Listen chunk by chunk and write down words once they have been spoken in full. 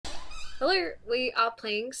Hello, we are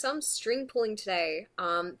playing some string pulling today.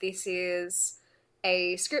 This is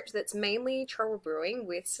a script that's mainly trouble brewing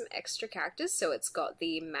with some extra characters. So it's got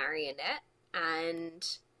the marionette, and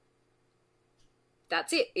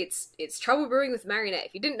that's it. It's trouble brewing with marionette.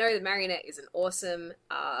 If you didn't know, the marionette is an awesome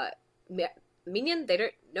minion. They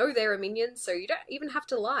don't know they're a minion, so you don't even have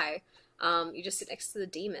to lie. You just sit next to the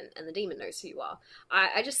demon, and the demon knows who you are.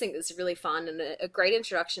 I just think this is really fun and a great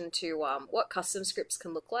introduction to what custom scripts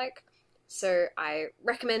can look like. So I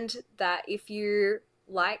recommend that if you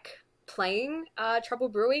like playing Trouble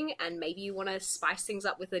Brewing and maybe you want to spice things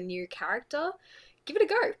up with a new character, give it a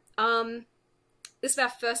go. This is our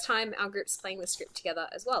first time our group's playing the script together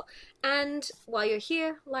as well. And while you're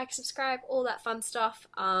here, like, subscribe, all that fun stuff.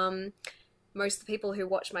 Most of the people who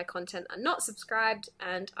watch my content are not subscribed,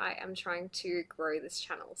 and I am trying to grow this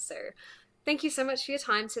channel. So thank you so much for your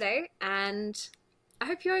time today, and I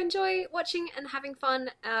hope you enjoy watching and having fun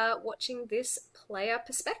watching this player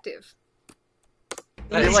perspective.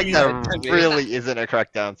 I feel like there really isn't a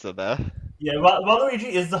correct answer there. Yeah, Waluigi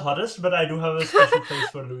is the hottest, but I do have a special place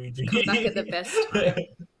for Luigi. Back at the best time.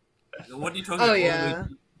 What are you talking about? Yeah.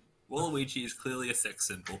 Waluigi is clearly a sex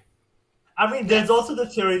symbol. I mean, there's also the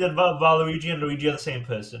theory that Waluigi and Luigi are the same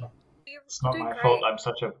person. It's not my fault I'm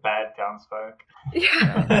such a bad townsfolk.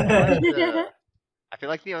 Yeah. I feel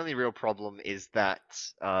like the only real problem is that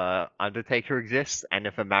Undertaker exists, and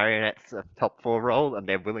if a marionette's a top 4 role and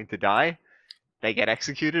they're willing to die, they get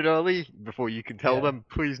executed early before you can tell them,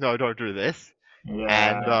 please no, don't do this.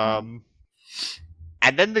 Yeah.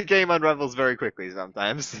 And then the game unravels very quickly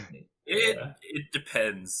sometimes. It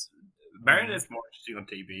depends. Marionette's more interesting on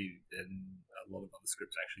TV than a lot of other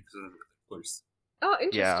scripts actually because of the close. Oh,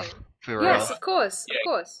 Yeah, interesting. for Yes, real. of course, Yeah. of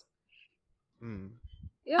course. Hmm.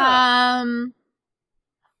 Yeah.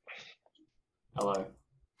 Hello.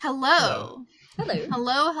 Hello. Hello.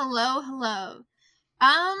 Hello, hello, hello.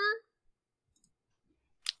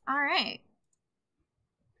 Alright.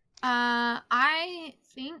 I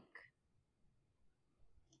think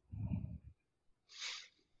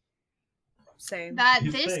Same. that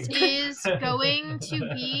You this think? is going to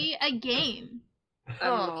be a game.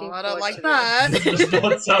 I'm looking I forward don't like to that. This does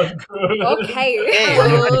not sound good. Okay.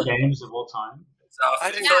 One of the games of all time. So I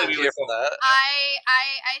didn't Yeah. really hear for that. I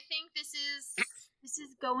think this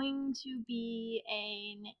is going to be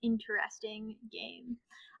an interesting game.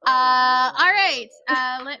 Alright.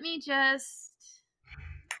 Let me just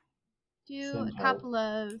do Send a help. couple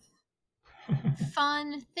of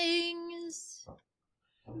fun things.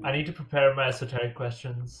 I need to prepare my esoteric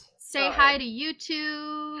questions. Say hi to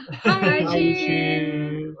YouTube. Hi, Hi, YouTube.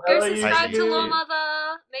 YouTube. Go Hello, subscribe to YouTube. Lore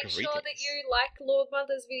Mother. Make sure that Greetings. you like Lore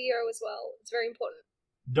Mother's video as well. It's very important.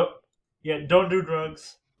 Don't do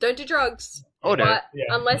drugs. Don't do drugs. Oh no. But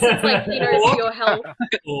Yeah. unless it's like, you know, for your health.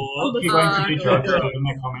 Or If you're going to do drugs, Uh, do it in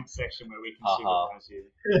the comments section where we can supervise you.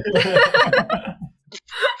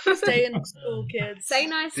 Stay in school, kids. Say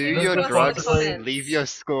nice Do things your to us in the drugs, comments. leave your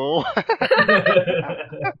school.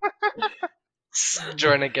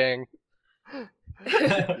 Join a gang.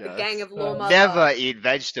 The gang of Lore Mother. Never eat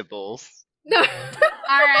vegetables. No.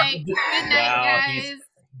 Alright. Good night, Wow, he's- guys.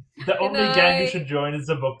 The only gang you should join is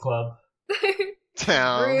the book club.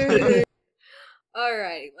 Town.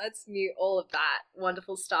 Alrighty, let's mute all of that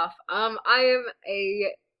wonderful stuff. I'm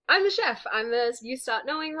the chef. I'm the You Start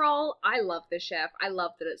Knowing role. I love the chef. I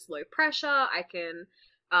love that it's low pressure. I can,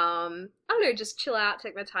 I don't know, just chill out,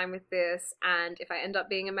 take my time with this, and if I end up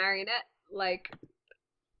being a marionette, like,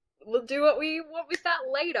 we'll do what we want with that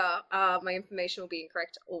later. My information will be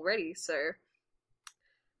incorrect already, so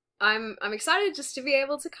I'm excited just to be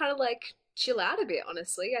able to kind of like chill out a bit,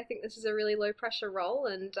 honestly. I think this is a really low pressure role,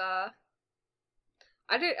 and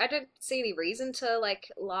I don't see any reason to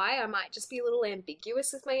like lie. I might just be a little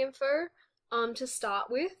ambiguous with my info to start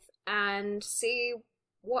with and see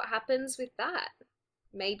what happens with that.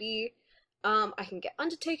 Maybe I can get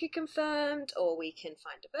Undertaker confirmed, or we can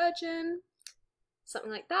find a virgin,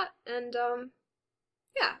 something like that. And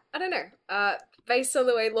yeah, I don't know. Based on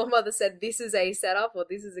the way Lore Mother said this is a setup or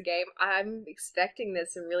this is a game, I'm expecting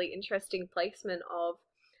there's some really interesting placement of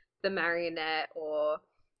the marionette or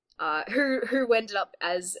who ended up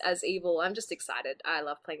as evil. I'm just excited. I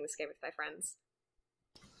love playing this game with my friends.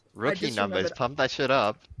 Rookie just numbers, remembered- pump that shit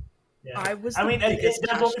up. Yeah. I was. I the mean, biggest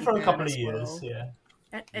that's only Tashi for a fan couple of as years. well. Yeah.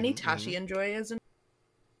 Any Tashi enjoyers?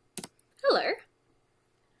 Hello.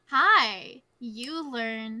 Hi. You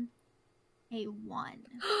learn a 1.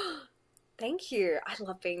 Thank you. I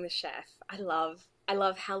love being the chef. I love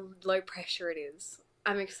how low pressure it is.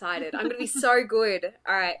 I'm excited. I'm gonna be so good.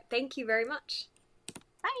 Alright, thank you very much.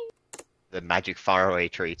 Bye. the magic faraway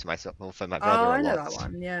tree to myself for my Oh, brother I a know lot. that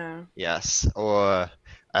one. Yeah. Yes, or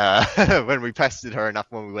when we pestered her enough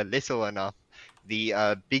when we were little enough, the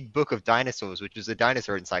Big Book of Dinosaurs, which was a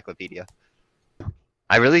dinosaur encyclopedia.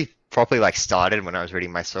 I really properly like started when I was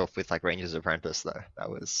reading myself with like Ranger's Apprentice though. That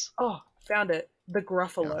was Oh, found it. The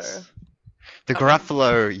Gruffalo. yes. The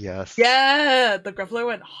Gruffalo, yes. Yeah, the Gruffalo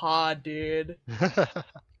went hard, dude. I Good fuck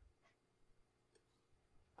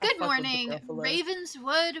with the morning, Gruffalo.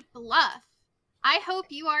 Ravenswood Bluff. I hope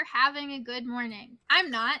you are having a good morning. I'm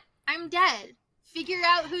not. I'm dead. Figure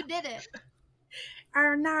out who did it.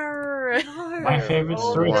 Oh no. My favorite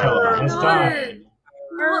Oh, storyteller has no. died.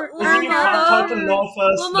 Isn't you can't talk to law My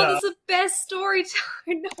first mother's the best storyteller.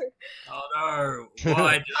 No. Oh no!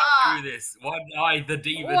 Why did I do this? Why did I, the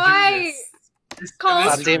demon, Why? do this? Cole-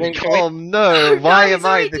 That demon can Oh no, why he's am I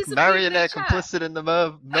already the disappeared in the marionette chat. complicit in the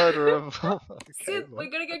murder of... Sid, we're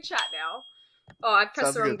gonna go chat now. Oh, I pressed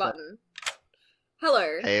Sounds the wrong good. button.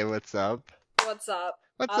 Hello. Hey, what's up? What's up?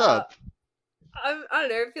 What's Uh, up? I don't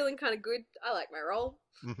know, feeling kind of good. I like my role.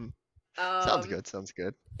 Sounds good, sounds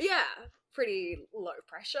good. Yeah, pretty low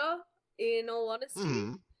pressure, in all honesty.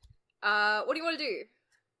 Mhm. What do you want to do?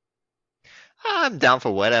 I'm down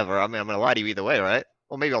for whatever. I mean, I'm gonna lie to you either way, right?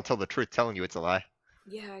 Or maybe I'll tell the truth telling you it's a lie.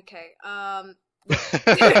 Yeah, okay.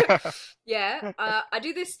 Yeah, I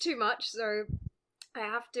do this too much, so I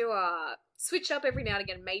have to switch up every now and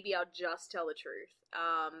again. Maybe I'll just tell the truth.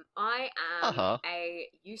 I am a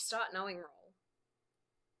you start knowing role.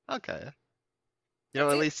 Okay. You know,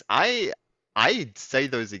 That's at it. least I say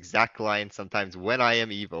those exact lines sometimes when I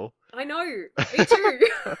am evil. I know, me too.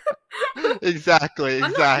 Exactly, I'm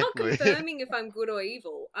not exactly. confirming if I'm good or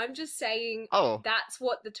evil. I'm just saying Oh, that's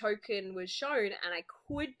what the token was shown, and I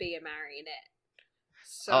could be a marionette.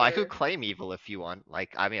 So, oh, I could claim evil if you want.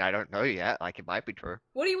 Like, I mean, I don't know yet. Like, it might be true.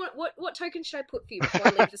 what do you want? What token should I put for you before I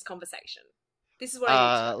leave this conversation? This is what I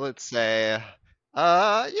need to know. Let's say, you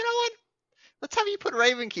know what? Let's have you put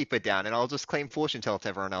Ravenkeeper down, and I'll just claim Fortune Teller to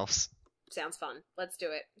everyone else. Sounds fun. Let's do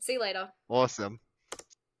it. See you later. Awesome.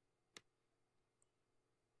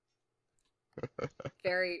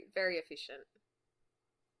 Very, very efficient.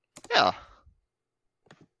 Yeah.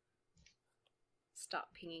 Start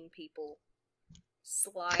pinging people.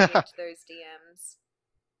 Slide into those DMs.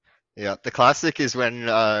 Yeah, the classic is when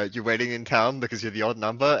you're waiting in town because you're the odd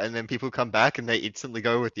number, and then people come back and they instantly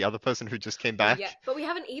go with the other person who just came back. Yeah, but we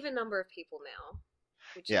have an even number of people now.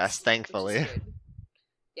 Yes, thankfully. Which is good.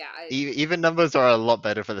 Yeah, Even numbers are a lot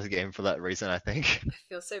better for this game for that reason, I think. I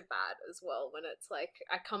feel so bad as well when it's like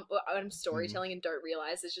I'm storytelling and don't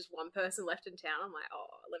realize there's just one person left in town. I'm like, oh,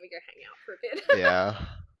 let me go hang out for a bit. Yeah.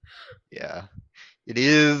 Yeah. It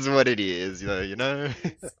is what it is, you know?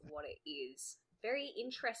 It is what it is. Very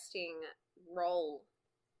interesting role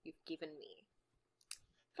you've given me.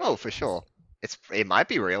 Oh, for sure. It might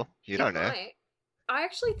be real. You don't know. Might. I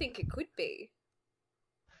actually think it could be.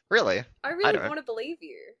 Really? I really don't. want to believe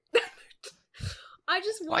you. I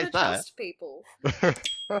just Why want is to that? trust people.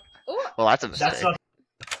 Oh, Well, that's a That's mistake. not.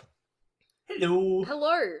 Hello.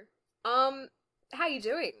 hello. How you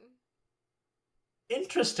doing?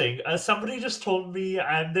 Interesting. Somebody just told me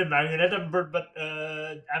I'm their marionette, but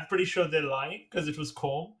I'm pretty sure they're lying because it was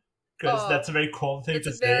calm. Because Oh, that's a very calm thing It's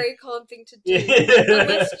to a say. very common thing to do. Yeah.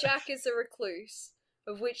 Unless Jack is a recluse,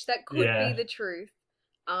 of which that could Yeah. be the truth.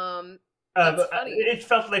 That's But, funny. it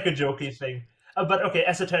felt like a jokey thing. But okay,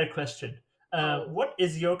 esoteric question. Oh. What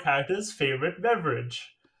is your character's favorite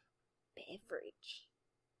beverage? Beverage.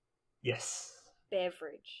 Yes.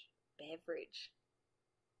 Beverage.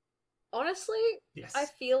 Honestly, Yes. I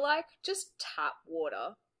feel like just tap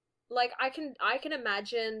water. Like I can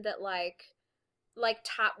imagine that like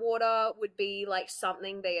tap water would be like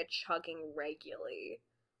something they are chugging regularly.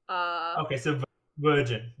 Okay, so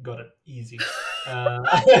virgin. Got it. Easy.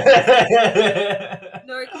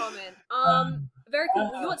 No comment. Very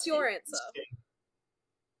cool. What's your answer?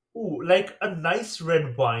 Ooh, like a nice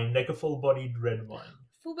red wine, like a full-bodied red wine.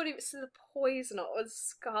 Full body so the poisoner was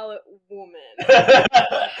Scarlet Woman.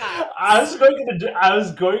 I was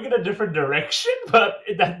going in a different direction, but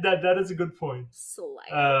that is a good point. Slay.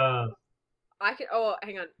 Uh,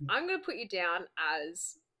 hang on. I'm gonna put you down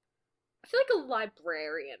as I feel like a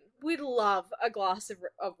librarian. We'd love a glass of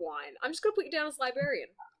wine. I'm just gonna put you down as librarian.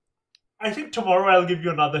 I think tomorrow I'll give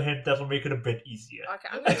you another hint that'll make it a bit easier. Okay,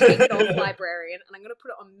 I'm gonna take it off librarian and I'm gonna put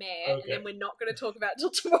it on mayor, and Okay. then we're not gonna talk about it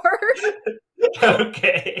till tomorrow.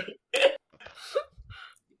 Okay.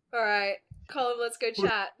 Alright. Colin, let's go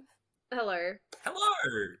chat. Hello.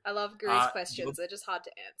 Hello! I love Guru's questions, they're just hard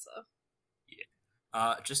to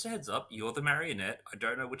answer. Just a heads up, you're the marionette. I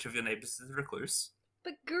don't know which of your neighbors is the recluse.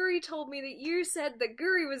 but Guri told me that you said that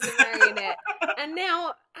Guri was a marionette, and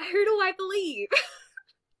now who do I believe?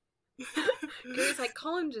 Guri's like,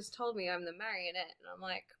 Colin just told me I'm the marionette, and I'm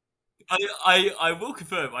like, I will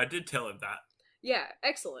confirm, I did tell him that. yeah,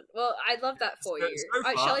 excellent. Well, I'd love that for So- you. so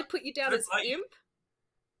far- Shall I put you down so as far- imp?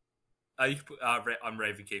 You can put, I'm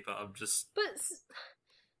Ravenkeeper, I'm just... But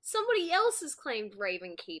somebody else has claimed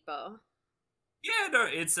Ravenkeeper. Yeah, no,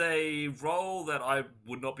 it's a role that I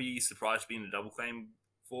would not be surprised being a double claim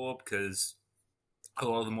for, because a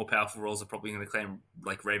lot of the more powerful roles are probably going to claim,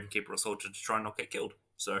 like, Ravenkeeper or Soldier to try and not get killed,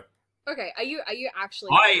 so... Okay, are you actually?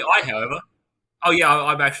 however... Oh yeah,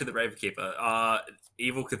 I'm actually the Ravenkeeper.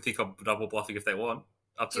 Evil can think I'm double bluffing if they want.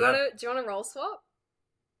 Up to them. Do you want to roll swap?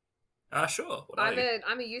 Sure. What are you?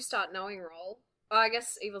 I'm a you start knowing roll. Oh, I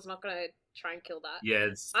guess Evil's not gonna try and kill that. Yeah,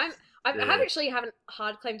 it's... I Yeah. haven't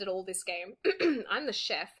hard claimed at all this game. I'm the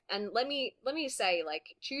chef, and let me say,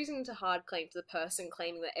 like, choosing to hard claim to the person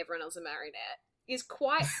claiming that everyone else is a marionette is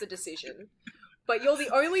quite the decision. But you're the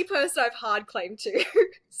only person I've hard claimed to,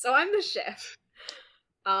 so I'm the chef.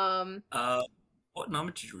 What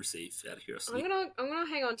number did you receive, out of curiosity? I'm gonna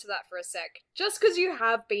hang on to that for a sec, just because you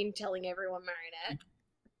have been telling everyone marionette.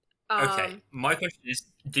 Okay, my question is,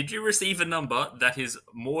 did you receive a number that is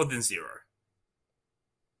more than 0?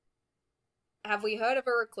 Have we heard of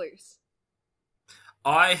a recluse?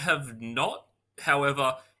 I have not.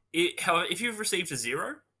 However, if you've received a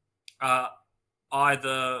 0,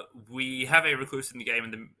 either we have a recluse in the game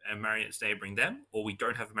and the marionette's neighbouring them, or we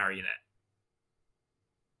don't have a marionette.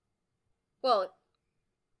 Well,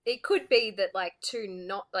 it could be that, like,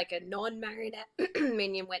 a non-marionette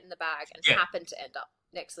minion went in the bag and Yeah. happened to end up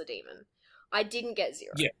next to the demon. I didn't get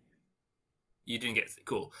 0. Yeah. You didn't get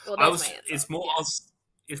cool. Well, I that's was. my answer. It's more.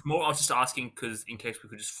 Yeah. I was just asking because in case we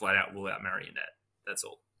could just flat out rule out marionette. That's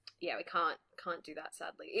all. Yeah, we can't do that,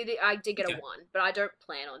 sadly. I did get a Okay. 1, but I don't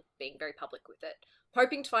plan on being very public with it.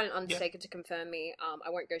 Hoping to find an Undertaker to confirm me. I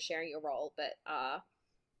won't go sharing your role, but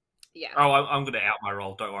yeah. Oh, I'm going to out my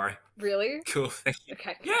roll. Don't worry. Really? Cool. Thank you.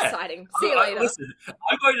 Okay, Yeah. exciting. See you later. Listen,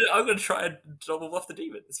 I'm going to try and double bluff the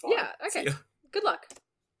demon. It's fine. Yeah, See okay. ya. Good luck.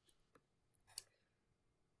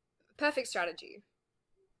 Perfect strategy.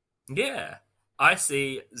 Yeah. I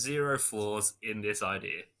see 0 flaws in this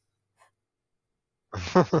idea.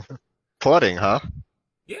 Plotting, huh?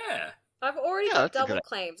 Yeah. I've already Yeah, got that's a double good-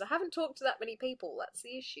 claims. I haven't talked to that many people. That's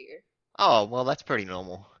the issue. Oh, well, that's pretty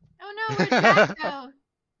normal. Oh no, where'd Jack go?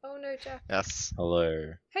 Oh no, Jack. Yes.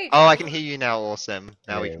 Hello. Hey, Jack. Oh, I can hear you now, awesome.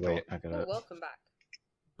 Now we Hey, can wait, talk. I got Oh, it. welcome back.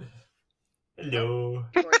 Hello.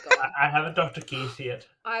 You're already gone. I haven't talked to Casey yet.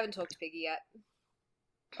 I haven't talked to Piggy yet.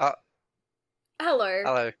 Uh, Hello.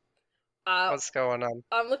 Hello. What's What's going on?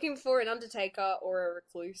 I'm looking for an Undertaker or a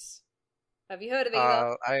Recluse. Have you heard of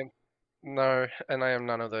either? No, and I am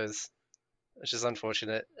none of those, which is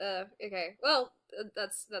unfortunate. Okay. Well,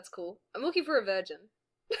 that's cool. I'm looking for a virgin.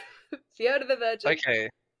 Have you heard of a virgin? Okay.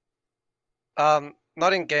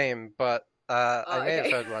 Not in game, but I may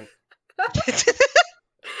okay. have heard one.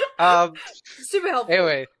 Super helpful.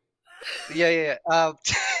 Anyway, yeah.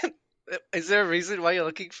 Is there a reason why you're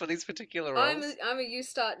looking for these particular roles? I'm a you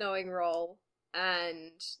start knowing role,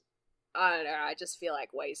 and I don't know. I just feel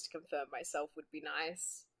like ways to confirm myself would be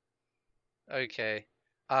nice. Okay.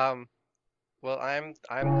 Well, I'm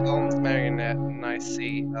Colin's marionette, and I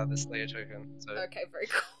see the Slayer token. So Okay, very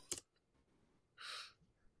cool.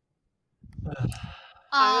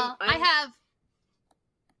 I I'm- have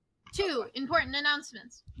 2 important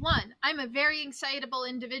announcements. 1, I'm a very excitable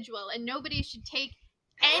individual, and nobody should take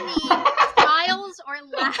any smiles or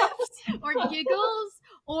laughs or giggles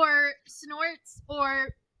or snorts or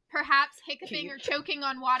perhaps hiccuping or choking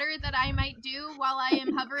on water that I might do while I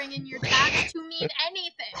am hovering in your chat to mean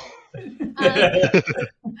anything.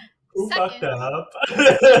 Who fucked Second, up?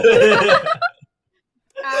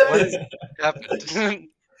 what is happened?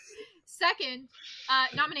 second,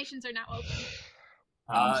 nominations are now open.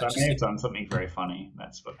 So I just- may have done something very funny.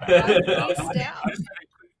 That's what Uh, that please I down. just have a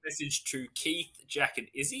quick message to Keith, Jack, and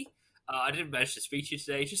Izzy. I didn't manage to speak to you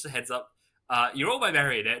today. Just a heads up. You're all my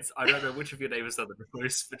marionettes. I don't know which of your neighbors are the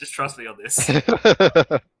recluse, but just trust me on this.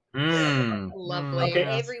 Lovely. Okay,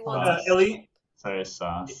 Everyone's Ellie, So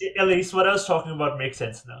sus. Elise, what I was talking about makes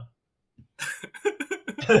sense now.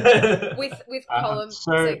 with Uh, Colin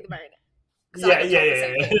so- saying the marionette. 'Cause I Yeah, haven't yeah, told the yeah,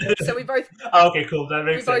 same yeah. thing. So we both. Oh, okay, cool. That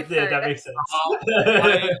makes We sense. both Yeah, heard that it. makes sense.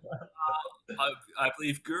 I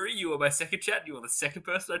believe Guri, you were my second chat. You were the second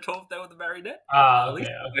person I told they were the marionette. Ah, Elise,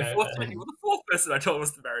 okay, you were my okay. fourth chat. You were the fourth person I told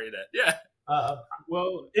was the marionette. Yeah.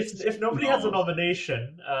 Well, If nobody has a No.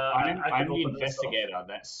 nomination, I'm I can the open this up. investigator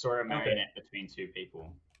that saw a marionette between 2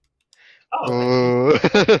 people. Oh,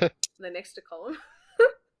 okay. Ooh. They're next to Colin.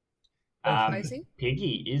 Spicy?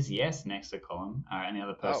 Piggy is yes next to Colin. And the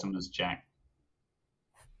other person was Jack.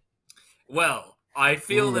 Well, I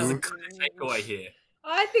feel there's a clear takeaway here.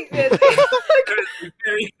 I think there's There's a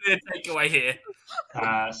very clear takeaway here.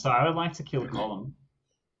 So I would like to kill Colin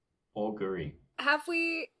or Guri. Have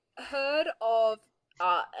we heard of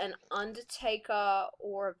an Undertaker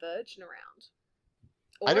or a Virgin around?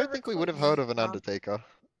 I Or don't a think we would have recluse? heard of an Undertaker,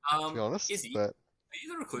 to be honest. Is he? But Are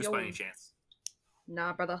you the recluse by any chance?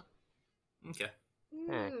 Nah, brother. Okay.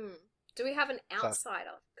 Do we have an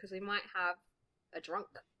outsider? Because we might have a drunk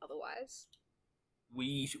otherwise.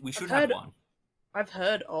 We should heard- have one. I've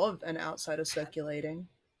heard of an outsider circulating.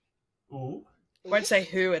 Ooh. Won't say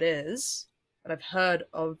who it is, but I've heard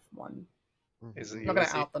of one. Is I'm it not gonna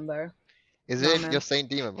out them though. is Nah, it man. your Saint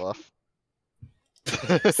Demon Bluff?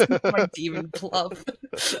 My demon bluff.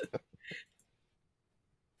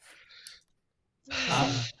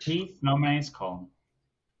 Keith nominates Colin.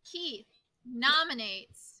 Keith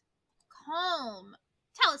nominates Colm.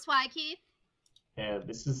 Tell us why, Keith. Yeah,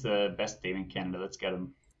 this is the best demon candidate. Let's get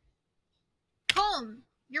him. Colm,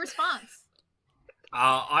 your response.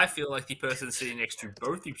 I feel like the person sitting next to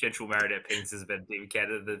both the potential marionette pins is a better demon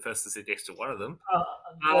candidate than the person sitting next to one of them.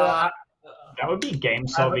 That would be game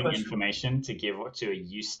solving question. information to give to a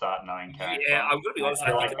you start knowing character. Yeah, I'm gonna be honest. I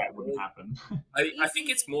feel I like think that wouldn't happen. I think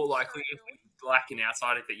it's more likely if we lack an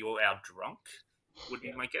outsider that you're our drunk, would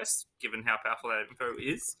be my guess, given how powerful that info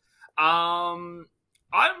is. I'm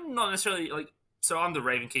not necessarily like, so I'm the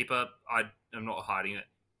Raven Keeper. I am not hiding it.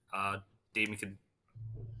 Demon can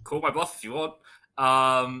call my bluff if you want.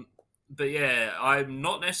 But yeah, I'm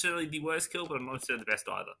not necessarily the worst kill, but I'm not necessarily the best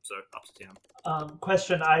either. So up to town.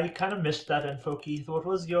 Question, I kind of missed that info, Keith. What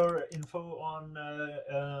was your info on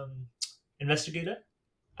Investigator?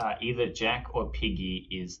 Either Jack or Piggy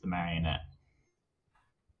is the marionette.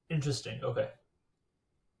 Interesting, okay.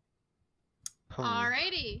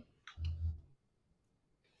 Alrighty.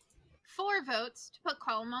 4 votes to put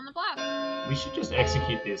Colm on the block. We should just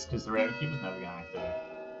execute this because the Raven Keeper's never going to activate.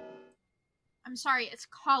 I'm sorry, it's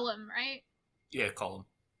Colm, right? Yeah, Colin.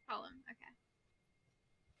 Colm, okay.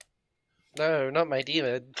 No, not my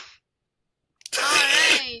demon.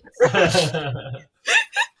 Alright.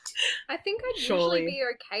 I think I'd Surely. usually be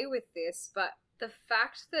okay with this, but the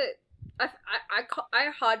fact that I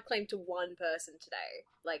hard claimed to one person today,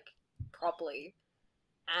 like properly,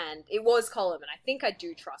 and it was Colum, and I think I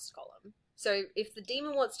do trust Colum. So if the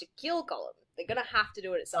demon wants to kill Colum, they're gonna have to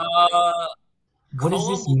do it at some point. What is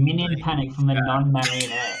this minion panic from the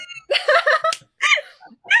non-marionette?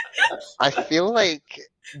 I feel like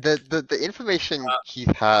the information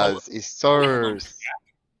Keith has is so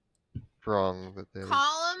strong that there's...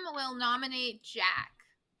 Colm will nominate Jack.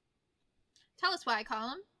 Tell us why,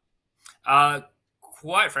 Colm.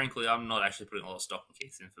 Quite frankly, I'm not actually putting a lot of stock in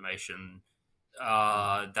Keith's information.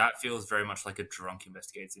 That feels very much like a drunk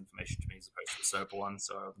investigates information to me as opposed to a sober one,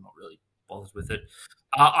 so I'm not really bothered with it.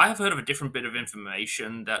 I have heard of a different bit of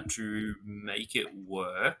information that to make it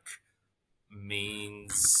work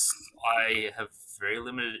means I have very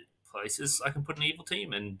limited places I can put an evil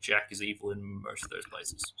team, and Jack is evil in most of those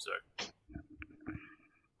places.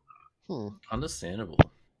 So, Understandable.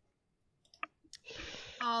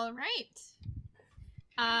 All right.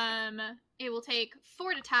 It will take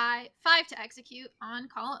 4 to tie, 5 to execute on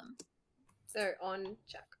Colm. So on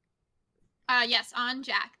Jack. Yes, on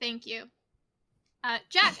Jack. Thank you.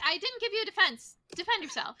 Jack, I didn't give you a defense. Defend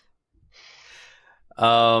yourself.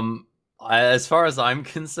 As far as I'm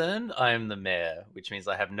concerned, I am the mayor, which means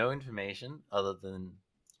I have no information other than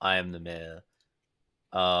I am the mayor.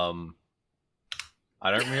 I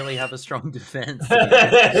don't really have a strong defense.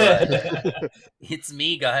 It's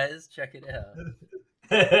me, guys. Check it out.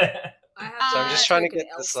 So I'm just trying to get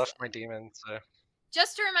this else. off my demon. So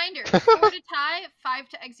Just a reminder, 4 to tie, 5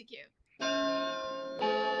 to execute.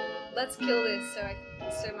 Let's kill this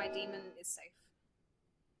so my demon is safe.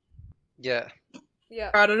 yeah, Yeah.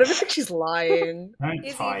 I don't think she's lying. Don't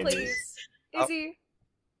Izzy, tie this. please. Izzy.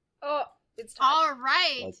 Oh, it's time. All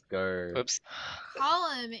right. Let's go. oops.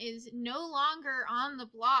 Colm is no longer on the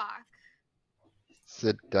block.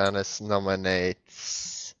 Sedanis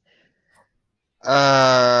nominates...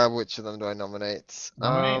 which of them do I nominate?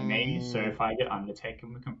 Nominate me, so if I get Undertaker,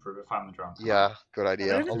 we can prove if I'm the drunk. Yeah, good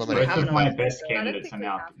idea. I don't I'll think nominate Both have of my Keith. best I don't candidates are think we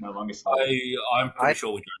now have no longer slated. I'm pretty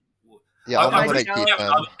sure we don't. Yeah, I'll I'm nominate pretty Keith sure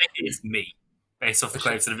then. it's me, based off the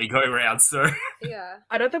claims that have been going around. So, Yeah.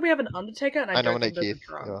 I don't think we have an Undertaker, and I don't nominate think there's a Keith,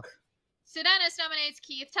 drunk. Sedanis nominates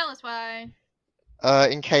Keith. Tell us why.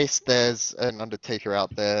 In case there's an Undertaker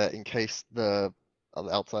out there, in case the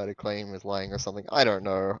outsider claim is lying or something, I don't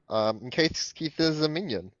know. In case Keith is a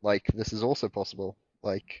minion, like, this is also possible.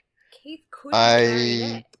 Like, Keith could be a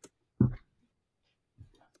marionette.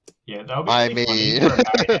 Yeah, that would be I really funny mean- for a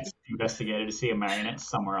marionette investigator to see a marionette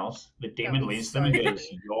somewhere else. The demon be leaves so them and goes,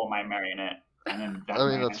 funny. "You're my marionette," and then that I mean,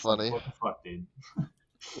 marionette's that's like, funny. "What the fuck, dude?"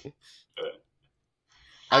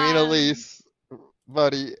 I mean, Um, Elise,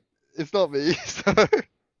 buddy, it's not me. So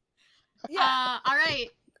Yeah. All right.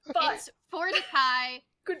 But It's 4 to Kai,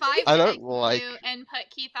 could 5 I to don't execute like- and put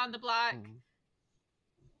Keith on the block.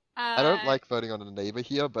 I don't like voting on a neighbor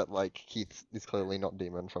here, but like Keith is clearly not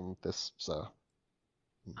demon from this, so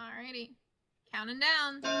Alrighty. Counting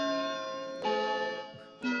down.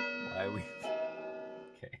 Why are we?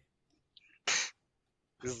 Okay.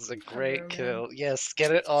 This is a great Hello, kill. Yes,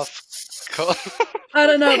 get it off. Cool. I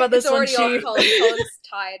don't know about this it's one, already off Chief. Colin. Colin's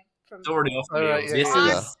tied from. It's already off. Alright, wheels. yeah, This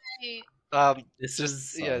yeah, is Alright. this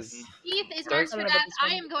is yes. Keith is Don't- marked I for don't know that. about this I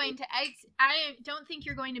one. am going to I don't think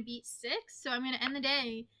you're going to beat 6, so I'm going to end the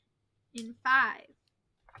day in 5.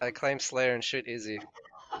 I claim Slayer and shoot Izzy.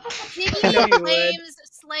 I know Piggy you would. claims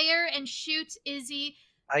Slayer and shoots Izzy.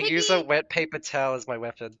 I use a Piggy- wet paper towel as my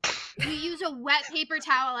weapon. You use a wet paper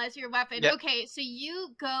towel as your weapon. Yep. Okay, so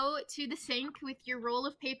you go to the sink with your roll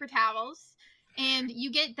of paper towels, and you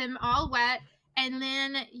get them all wet, and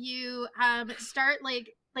then you start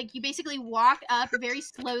like you basically walk up very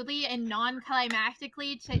slowly and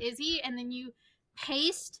non-climactically to Izzy, and then you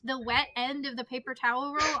paste the wet end of the paper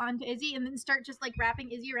towel roll onto Izzy, and then start just like wrapping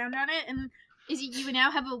Izzy around on it, and Izzy, you now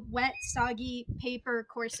have a wet, soggy paper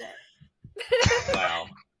corset. Wow.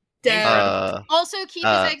 Damn. Also, Keith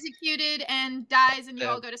is executed and dies, and you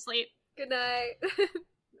Damn. all go to sleep. Good night.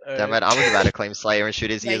 damn it, I was about to claim Slayer and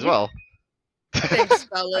shoot Izzy Yeah, as you- well. Thanks,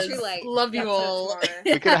 fellas. Too late. Love you Have to all. tomorrow.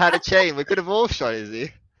 We could have had a chain. We could have all shot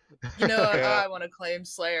Izzy. You know what? Yeah. I want to claim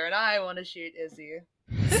Slayer, and I want to shoot Izzy.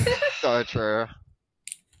 So true.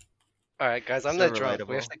 Alright, guys, I'm So the drunk.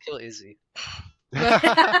 We have relatable. to kill Izzy.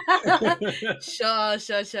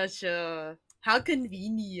 Sure. How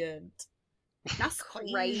convenient. That's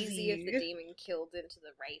Crazy if the crazy. demon killed into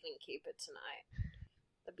the Raven Keeper tonight.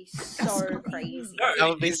 That'd be That's so crazy. crazy. No, That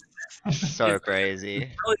would be So crazy.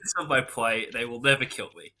 Regardless of my play, they will never kill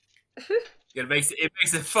me. It makes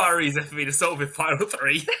it far easier for me to solve in Final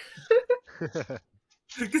 3.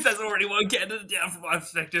 Because that's already one getting it down from my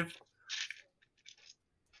perspective.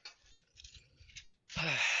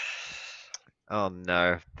 Oh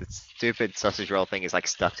no, the stupid sausage roll thing is like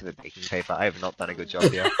stuck to the baking paper. I have not done a good job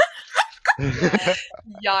here.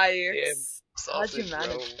 Yikes. How'd you Sausage manage,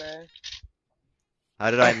 roll. bro?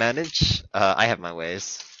 How did I manage? I have my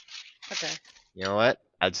ways. Okay. You know what?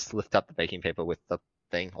 I just lift up the baking paper with the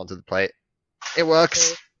thing onto the plate. It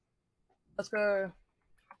works. Okay. Let's go.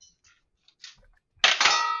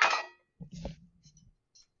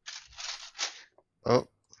 Oh,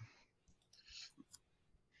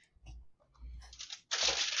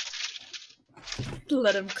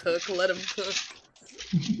 Let him cook. Let him cook.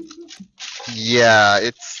 yeah,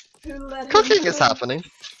 it's Let him cooking is cook. happening.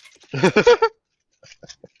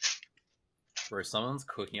 Bro, someone's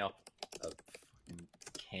cooking up a fucking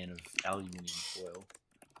can of aluminium foil.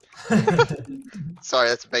 Sorry,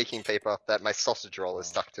 that's baking paper that my sausage roll is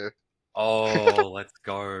stuck to. Oh, let's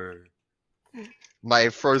go. My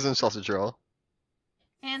frozen sausage roll.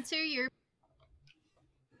 Answer your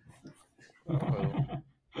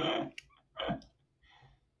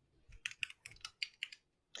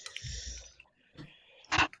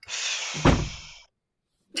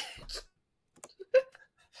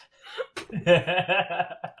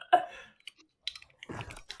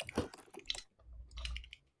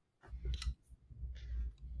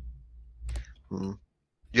Hmm.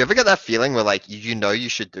 You ever get that feeling where like you know you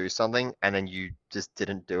should do something and then you just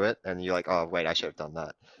didn't do it and you're like, oh wait, I should have done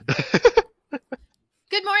that.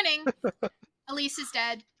 good morning. Elise is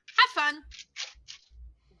dead. Have fun.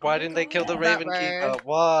 Why didn't they kill the That Raven word. Keeper?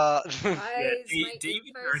 What? Guys, Yeah, my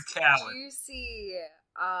demons are info's a coward. juicy.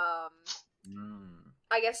 Mm.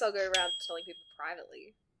 I guess I'll go around telling people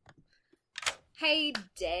privately. Hey,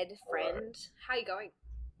 dead friend. How you going?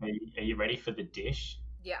 Are you ready for the dish?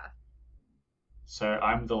 Yeah. So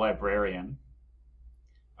I'm the librarian.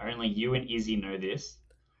 Only you and Izzy know this.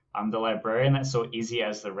 I'm the librarian that saw Izzy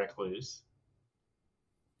as the recluse.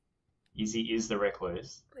 Izzy is the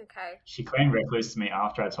recluse. Okay. She claimed recluse to me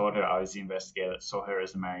after I told her I was the investigator that saw her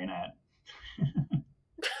as a marionette.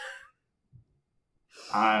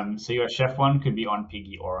 So your chef one could be on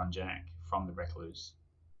Piggy or on Jack from the recluse.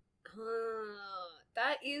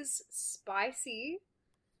 That is spicy.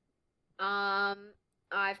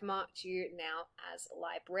 I've marked you now as a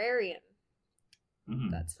librarian.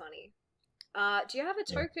 Mm. That's funny. Do you have a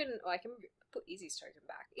Yeah. token? Oh, I can put Izzy's token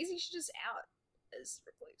back. Izzy should just out as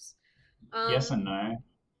recluse. Yes and no.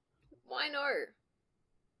 Why no?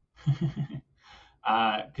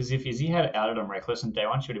 Because if Izzy had outed on Reckless on day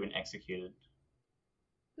one, she would have been executed.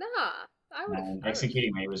 Nah, I would have. And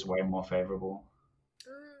executing me was way more favorable.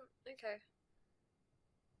 Okay.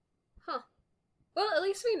 Huh. Well, at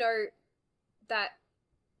least we know that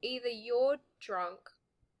either you're drunk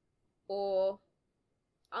or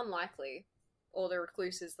unlikely, or the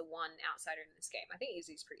recluse is the one outsider in this game. I think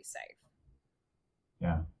Izzy's pretty safe.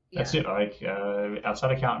 Yeah. That's it. Like,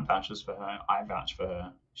 outside account vouches for her. I vouch for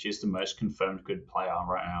her. She's the most confirmed good player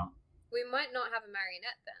right now. We might not have a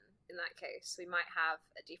marionette then. In that case, we might have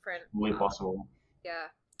a different. Really possible. Yeah.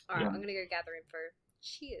 All right. I'm gonna go gather info.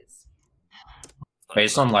 Cheers.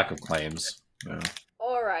 Based on lack of claims. Yeah.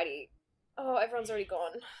 Alrighty. Oh, everyone's already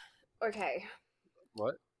gone. Okay.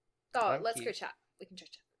 What? Oh, let's go chat. We can chat.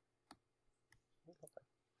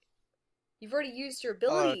 You've already used your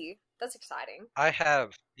ability. That's exciting. I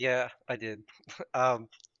have. Yeah, I did.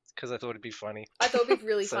 Because I thought it'd be funny. I thought it'd be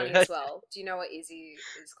really funny as well. Do you know what Izzy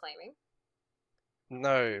is claiming?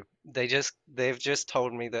 No, they've just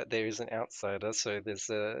told me that there is an outsider, so there's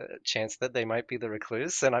a chance that they might be the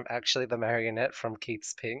recluse, and I'm actually the marionette from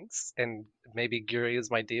Keith's Pinks, and maybe Guri is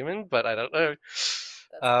my demon, but I don't know. That's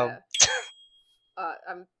fair.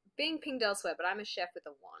 I'm being pinged elsewhere, but I'm a chef with a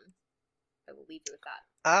 1. I will leave you with that.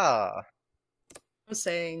 Ah. I'm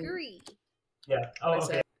saying. Guri. Yeah. Oh,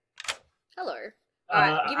 okay. Hello.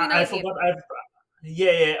 Alright, give me an idea. I forgot.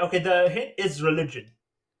 Yeah. Okay, the hint is religion.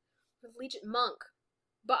 Religion monk.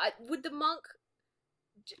 But would the monk...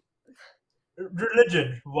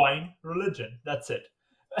 Religion. Wine. Religion. That's it.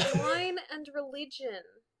 Wine and religion.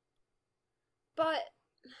 But...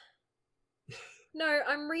 No,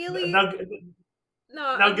 I'm really... Now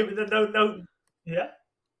No. give me the... No. Yeah?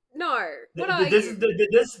 No. What are you?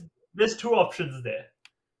 There's 2 options there.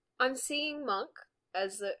 I'm seeing monk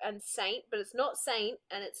and saint, but it's not saint,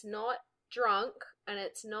 and it's not drunk, and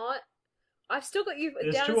it's not... I've still got you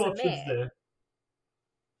There's down 2 as a options mayor. there.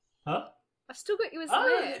 Huh? I've still got you as a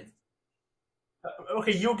mayor.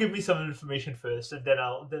 Okay, you give me some information first, and then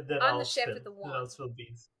I'll I'm the chef with the 1. Then I'll spill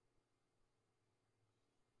beans.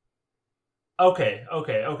 Okay,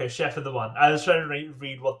 chef with the 1. I was trying to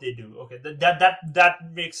read what they do. Okay, that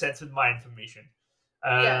makes sense with my information.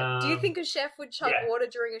 Yeah. Do you think a chef would chug water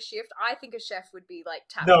during a shift? I think a chef would be like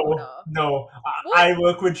tap water. No. I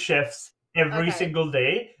work with chefs every single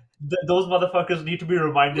day. Those motherfuckers need to be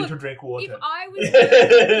reminded to drink water. If I was in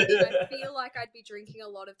the kitchen, I feel like I'd be drinking a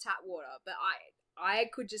lot of tap water, but I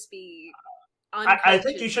could just be unconscious. I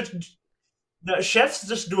think you should... The chefs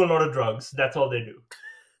just do a lot of drugs. That's all they do.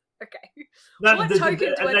 Okay. What token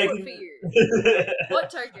do I put for you?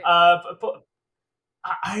 What token?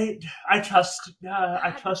 I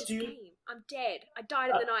trust you. Game. I'm dead. I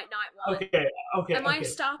died in the night one. Okay. Am I a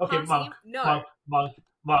star party? Monk, No. Monk.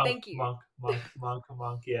 Thank you. Monk.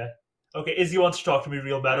 Yeah. Okay, Izzy wants to talk to me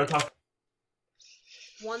real bad.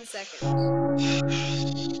 1 second.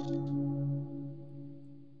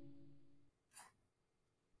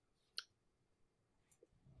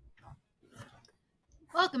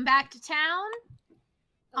 Welcome back to town.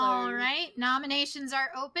 Hello. All right, nominations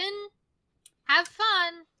are open. Have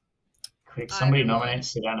fun. Quick, somebody nominate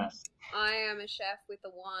Sedanis. I am a chef with a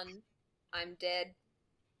 1. I'm dead.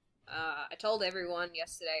 I told everyone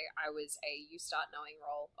yesterday I was a you start knowing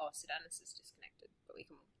role. Oh, Sedanis is disconnected, but we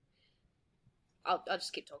can... I'll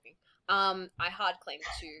just keep talking. I hard claimed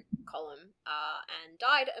to Column, and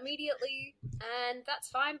died immediately, and that's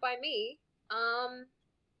fine by me.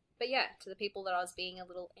 But yeah, to the people that I was being a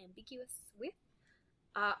little ambiguous with,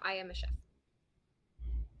 I am a chef.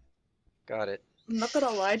 Got it. I'm not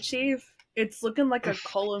gonna lie, Chief. It's looking like a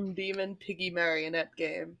Column Demon Piggy Marionette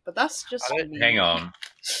game, but that's just me. Hang on.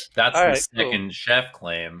 That's All the right, second chef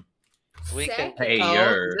claim. We can. Hey, Oh,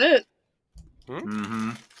 you're. is it?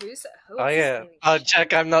 Mm-hmm. Who Oh else is yeah. claiming Oh, chef?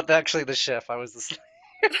 Jack, I'm not actually the chef. I was the slave.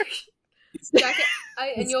 Jack,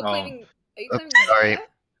 and you're claiming... Are you claiming sorry. mayor?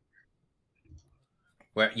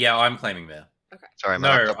 Where? Yeah, I'm claiming there. Okay. Sorry,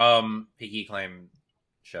 my laptop. Piggy claimed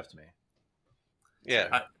chef to me.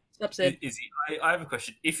 Yeah. Stop Sid. Izzy, I have a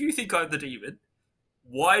question. If you think I'm the demon,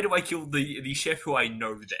 why do I kill the chef who I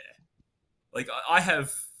know there? Like, I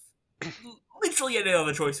have literally any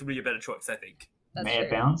other choice would be a better choice, I think. That's May it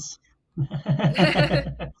true. bounce?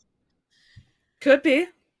 Could be.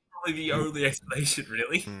 Probably the only explanation,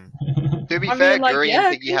 really. To be I fair, mean, like, Guri yeah,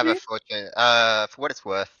 and Piggy have a maybe. fortune. For what it's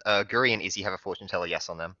worth, Guri and Izzy have a fortune teller yes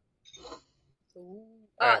on them. Ooh.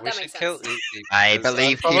 Alright, we That should makes kill sense. Izzy. I because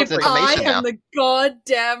believe I'm Keith's probably- I information now. am the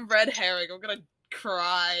goddamn red herring. I'm gonna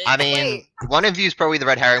Christ. I mean, Wait. one of you is probably the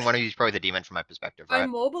red herring, one of you is probably the demon from my perspective, I right?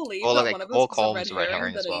 more believe Or that like, one of or us is a Colm's red a red herring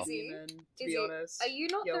herring than as a well. demon, to be Izzy, honest. are you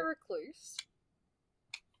not Yo. the recluse?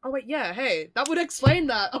 Oh wait, yeah, hey, that would explain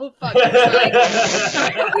that. Oh fuck.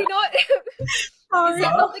 Are we not? Sorry. Is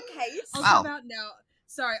that not the case? I'll Wow. come out now.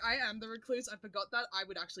 Sorry, I am the recluse. I forgot that I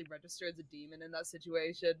would actually register as a demon in that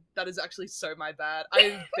situation. That is actually so my bad.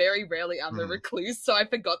 I very rarely am the recluse, so I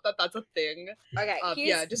forgot that that's a thing. Okay,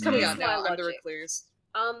 Yeah, just coming here's out my now. I'm the logic. recluse.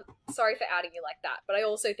 Sorry for adding you like that, but I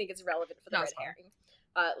also think it's relevant for the No, red it's fine.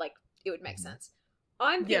 herring. Like, it would make sense.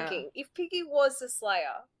 I'm Yeah. thinking, if Piggy was the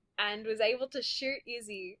Slayer and was able to shoot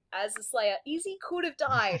Izzy as the Slayer, Izzy could have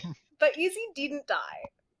died, but Izzy didn't die.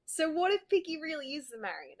 So what if Piggy really is the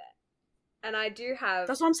marionette? And I do have...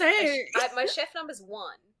 That's what I'm saying. my chef number's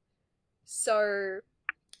 1. So...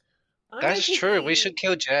 That's true. We should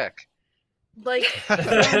kill Jack. Like,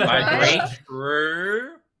 I agree.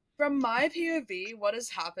 True. from my POV, what has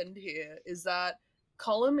happened here is that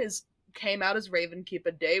Colum came out as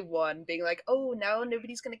Ravenkeeper day 1, being like, oh, now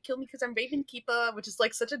nobody's gonna kill me because I'm Ravenkeeper, which is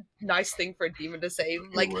like such a nice thing for a demon to say.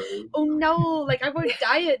 Like, oh no, like I won't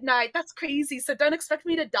die at night. That's crazy. So don't expect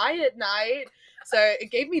me to die at night. So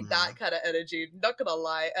it gave me that kind of energy, not gonna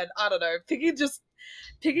lie. And I don't know, Piggy's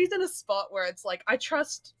in a spot where it's like, I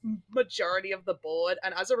trust majority of the board,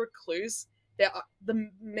 and as a recluse, the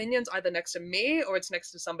minions either next to me or it's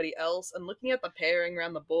next to somebody else, and looking at the pairing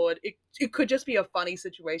around the board, it could just be a funny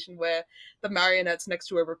situation where the marionette's next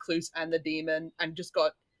to a recluse and the demon and just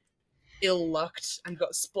got ill-lucked and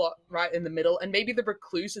got spot right in the middle, and maybe the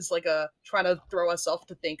recluse is like trying to throw us off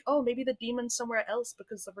to think, oh, maybe the demon's somewhere else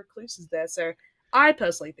because the recluse is there. So I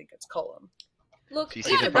personally think it's Colum. Look, You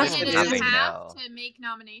We see, have the a problem minute I'm and a having half now. to make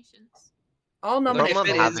nominations. I'll The nominate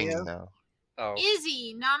problem I'm it having Izzy. now. Oh,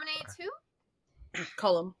 Izzy nominates who?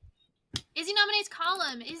 Colum. Izzy nominates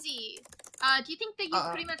Colum. Izzy, do you think that you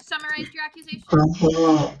pretty much summarized your accusation?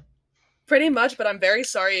 Pretty much, but I'm very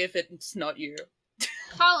sorry if it's not you.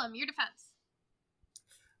 Colum, your defense.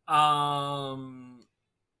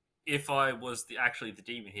 If I was actually the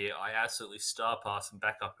demon here, I absolutely star pass and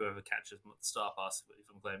back up whoever catches the star pass if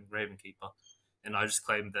I'm claiming Ravenkeeper. And I just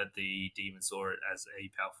claim that the demon saw it as a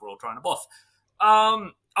powerful roll trying to buff.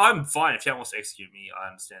 I'm fine if Chan wants to execute me. I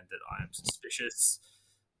understand that I am suspicious.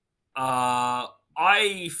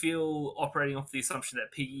 I feel operating off the assumption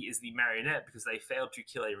that Piggy is the marionette because they failed to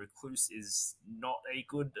kill a recluse is not a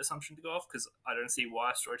good assumption to go off, because I don't see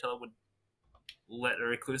why a storyteller would let a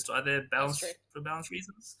recluse die there for balance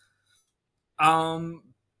reasons.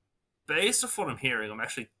 Based off what I'm hearing, I'm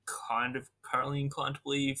actually kind of currently inclined to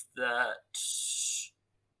believe that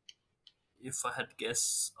if I had to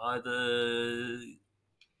guess, either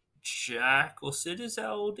Jack or Sid is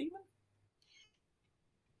our demon.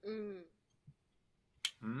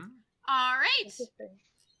 All right.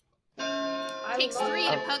 Takes 3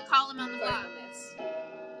 to put Colum on the block.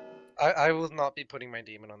 I will not be putting my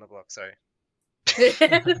demon on the block. Sorry.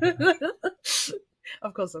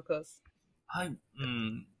 Of course.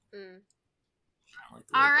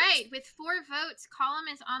 All right, with 4 votes, Colum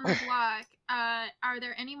is on the block. Are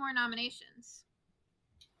there any more nominations?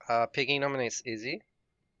 Piggy nominates Izzy.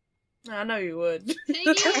 I know you would. Piggy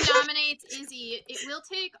nominates Izzy. It will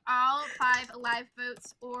take all 5 alive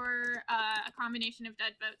votes or a combination of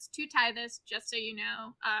dead votes to tie this, just so you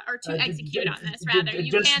know, or to execute on this, rather.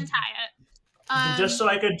 You can tie it. Just so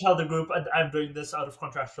I can tell the group I'm doing this out of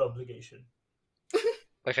contractual obligation.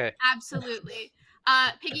 Okay. Absolutely.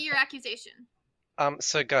 Piggy, your accusation.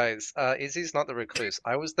 So guys, Izzy's not the recluse.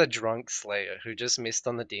 I was the drunk slayer who just missed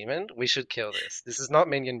on the demon. We should kill this. This is not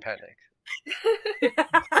minion panic.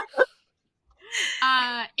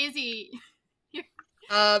 Izzy.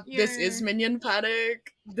 This is minion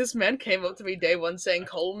panic. This man came up to me day 1 saying,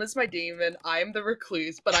 Colum is my demon, I am the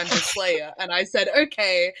recluse, but I'm the slayer. And I said,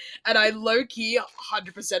 okay. And I low-key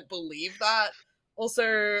 100% believe that.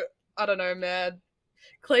 Also, I don't know, man.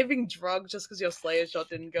 Claiming drug just because your slayer shot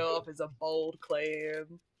didn't go off is a bold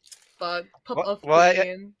claim. But pop off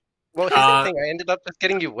queen. Well, here's the thing. I ended up just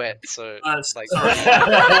getting you wet, so like.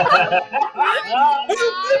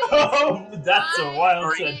 Oh, that's a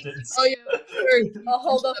wild sentence. Oh yeah. I'll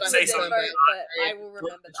hold off on Say the dead vote, something. but I will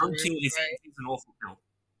remember that. Drinking is an awful pill.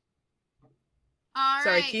 All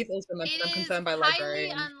Sorry, right. Keith also mentioned I'm It confirmed by is highly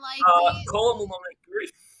librarian. unlikely. Colum will nominate Guri.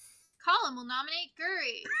 Colum will nominate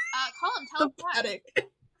Guri. Colum, tell us why. Panic.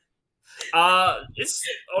 It's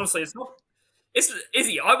honestly, it's not. It's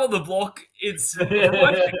Izzy. I'm on the block. It's I'm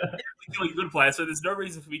doing good player, so there's no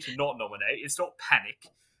reason for me to not nominate. It's not panic.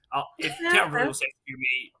 If Town really wants to execute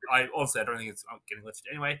me, I don't think it's getting lifted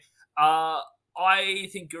anyway. I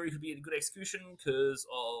think Guri could be a good execution because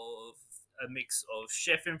of a mix of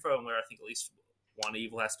chef info and where I think at least one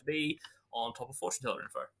evil has to be on top of fortune teller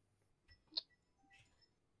info.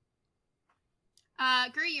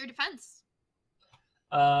 Guri, your defense.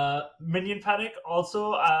 Minion panic.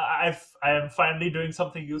 Also, I am finally doing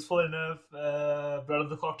something useful in a Blood of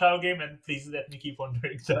the Clocktower game, and please let me keep on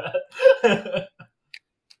doing that.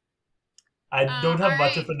 I don't have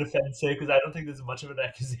much of a defense here because I don't think there's much of an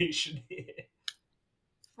accusation here.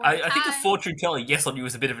 I think a fortune teller yes on you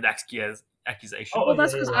is a bit of an accusation. Oh, Well,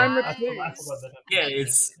 that's because I'm I forgot recluse. that. Yeah,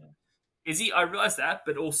 it's Izzy. I realize that,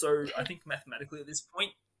 but also I think mathematically at this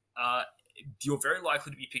point, you're very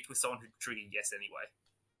likely to be picked with someone who trigger yes anyway.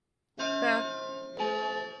 Yeah.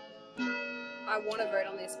 I want to vote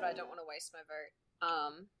on this, but I don't want to waste my vote.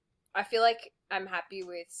 I feel like I'm happy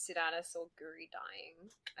with Sidanis or Guri dying.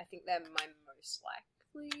 I think they're my most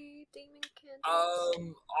likely demon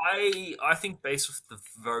candidates. I think based off the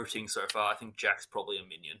voting so far, I think Jack's probably a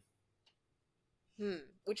minion.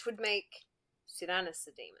 Which would make Sidanis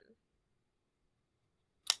a demon.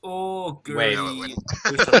 Or Wait. Guri.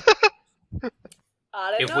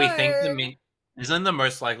 I don't If know. we think isn't the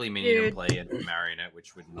most likely minion in Dude. play a marionette,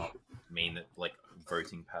 which would not mean that like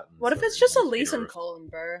voting patterns. What if are it's just in Elise favor and of Colin,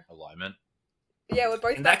 bro? alignment? Yeah, we're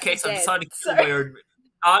both In about that to be case, I've dead, decided to so- kill my own.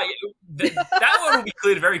 That one will be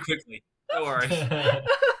cleared very quickly. Don't worry.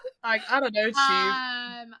 Like, I don't know, Steve.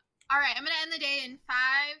 All right, I'm gonna end the day in 5,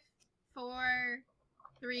 4,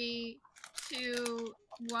 3, 2,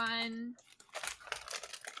 1.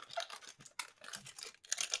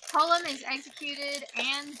 Colum is executed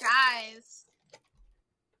and dies.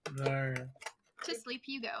 No. To sleep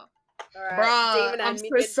you go. Alright, Bruh, demon I'm and so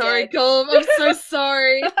minion sorry, dead. Colin. I'm so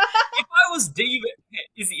sorry. If I was demon,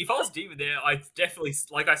 if I was demon there, I'd definitely,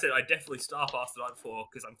 like I said, I'd definitely star past the night before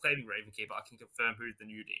because I'm claiming Ravenkeeper. I can confirm who the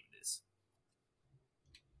new demon is.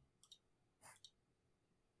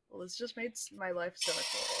 Well, it's just made my life so much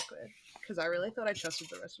more awkward. Because I really thought I trusted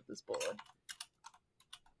the rest of this board.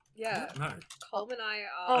 Yeah, No. Colm and I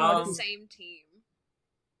Oh, are on Um, the same team.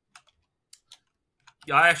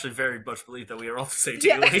 Yeah, I actually very much believe that we are off the same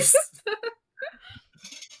team Yeah. at least.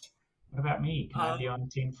 What about me? Can I be on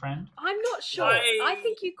Team Friend? I'm not sure. I- I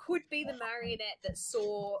think you could be the marionette that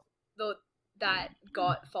saw that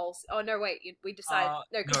got false. Oh no, wait, we decided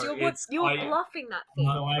no because no, you're I- bluffing that I'm thing.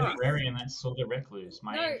 the librarian that saw the recluse.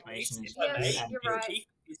 My No, information is yes, vague and you're good. right.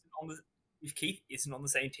 If Keith isn't on the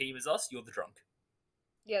same team as us, you're the drunk.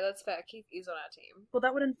 Yeah, that's fair. Keith is on our team. Well,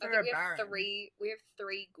 that would I infer think a we have Baron. three. We have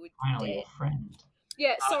 3 good Finally, dead. a friend.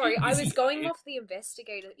 Yeah, sorry, I is was he- going it- off the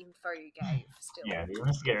investigator info you gave. Still, Yeah, the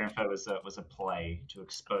investigator info was a play to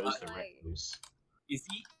expose the Play. recluse. Is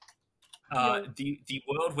he? No. The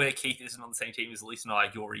world where Keith isn't on the same team as Elise and I,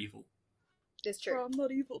 you're evil. it's true. Bro, I'm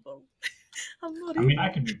not evil, though. I'm not I evil. mean, I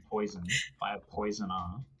can be poisoned by a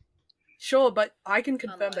poisoner. Sure, but I can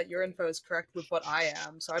confirm that your Unlikely. info is correct with what I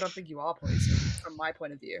am, so I don't think you are poisoned, from my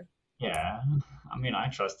point of view. Yeah, I mean, I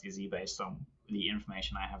trust Izzy based on the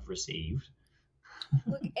information I have received.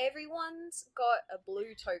 Look, everyone's got a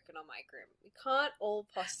blue token on my grim. We can't all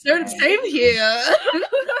possibly. Don't same here!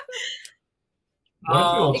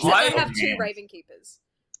 What if you're Except I all have 2 hands? Raven Keepers.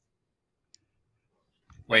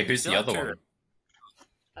 Wait, who's the other Sure. one?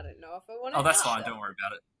 I don't know if I want to. Oh, that's fine. Don't worry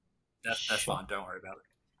about it. That's Sure. fine. Don't worry about it.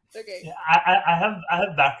 Okay. Yeah, I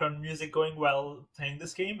have background music going while playing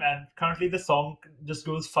this game, and currently the song just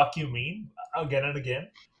goes "fuck you mean" again and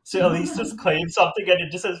again. So Elise just claims something, and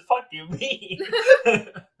it just says "fuck you mean."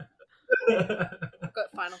 I've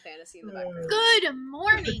got Final Fantasy in the background. Good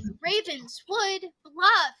morning, Ravenswood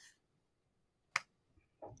Bluff.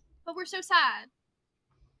 But we're so sad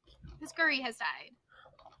because Guri has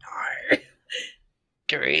died.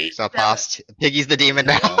 Great. So past. Piggy's the demon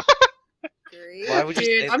now. Great. Why would you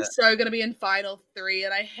Dude, say I'm that? so gonna be in Final 3,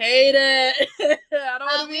 and I hate it! I don't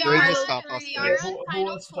want to We be Guri are, just in stopped Final us we there. are Who- on who Final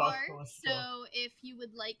wants to talk? 4, Who wants to talk? so if you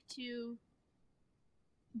would like to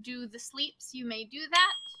do the sleeps, you may do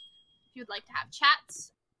that. If you'd like to have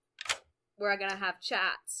chats, We're gonna have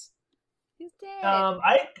chats. Who's dead?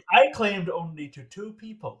 I claimed only to 2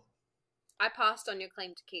 people. I passed on your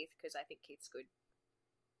claim to Keith because I think Keith's good.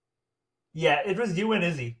 Yeah, it was you and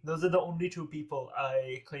Izzy. Those are the only 2 people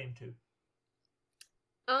I claimed to.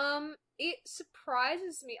 It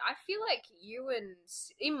surprises me. I feel like you and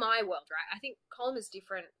in my world, right? I think Colin has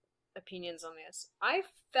different opinions on this. I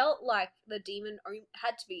felt like the demon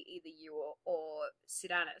had to be either you or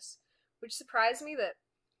Sidanis, which surprised me that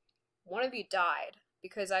one of you died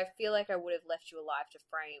because I feel like I would have left you alive to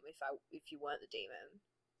frame if you weren't the demon.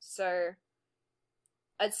 So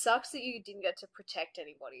it sucks that you didn't get to protect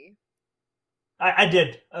anybody. I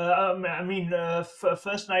did.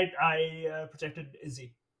 First night I protected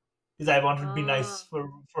Izzy because I wanted to be nice Ah.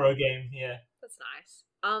 for a game. Yeah. That's nice.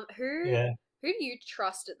 Who Yeah. who do you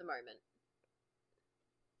trust at the moment?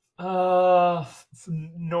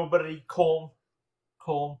 Nobody. Calm.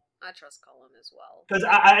 I trust Colin as well. Because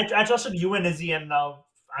I trusted you and Izzy, and now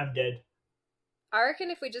I'm dead. I reckon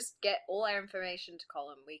if we just get all our information to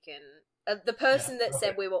Colin, we can. The person that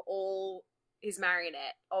said we were all his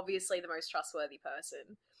marionette, obviously the most trustworthy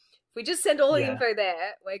person. If we just send all the info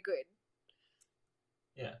there, we're good.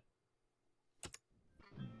 Yeah.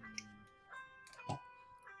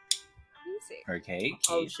 Easy. Okay.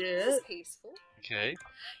 Oh This shit. is peaceful. Okay.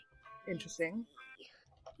 Interesting.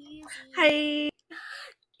 Easy. Hi.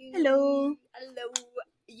 Hello. Hello.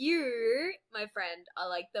 You, my friend, are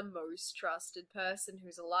like the most trusted person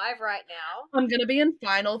who's alive right now. I'm gonna be in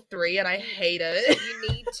final 3 and I hate it.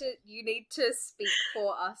 You need to speak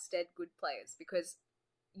for us dead good players because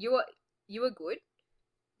you are good.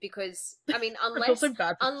 Because I mean, I feel unless so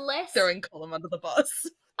bad for unless throwing Colin under the bus.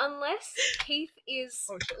 unless Keith is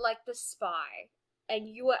Oh, shit. like the spy and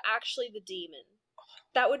you are actually the demon,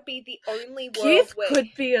 that would be the only world Keith where could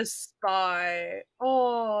be a spy.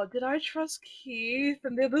 Oh, did I trust Keith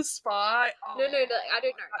and they're the spy? Oh, No, I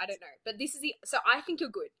don't know. But this is so I think you're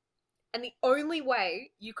good. And the only way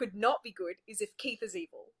you could not be good is if Keith is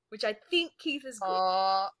evil, which I think Keith is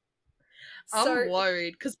good. I'm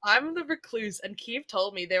worried because I'm the recluse, and Keith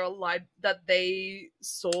told me they were lied that they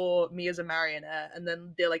saw me as a marionette, and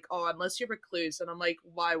then they're like, "Oh, unless you're recluse," and I'm like,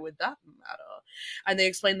 "Why would that matter?" And they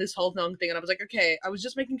explained this whole long thing, and I was like, "Okay," I was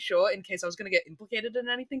just making sure in case I was gonna get implicated in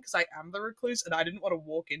anything because I am the recluse, and I didn't want to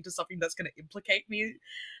walk into something that's gonna implicate me.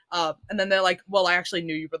 And then they're like, "Well, I actually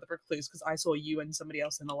knew you were the recluse because I saw you and somebody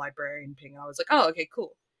else in a librarian ping." And I was like, "Oh, okay,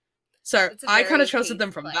 cool." So It's a I kind very of trusted Keith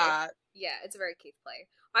them from play. that. Yeah, it's a very Keith play.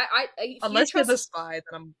 If Unless you you're the trust, spy,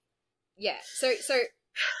 then I'm. yeah. So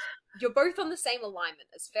you're both on the same alignment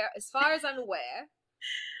as far as I'm aware.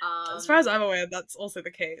 As far as I'm aware, that's also the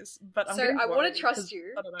case. But I'm so getting I want worried to trust 'cause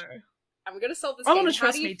you. I don't know. I'm gonna solve this. I game. want to How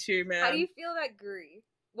trust do you- me too, man. How do you feel about Guri?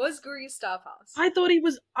 Was Guri your star pass? I thought he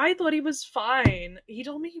was fine. He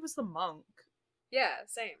told me he was the monk, Yeah,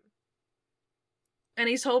 same. and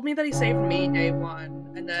he told me that he saved me day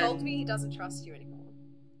 1, and then Told me he doesn't trust you anymore.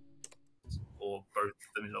 Or both of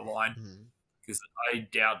them in a line. Mhm. Because I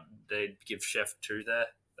doubt they'd give Chef 2 there.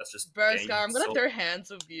 That's just Bro, game Scar, I'm gonna sort. throw hands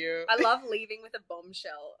with you. I love leaving with a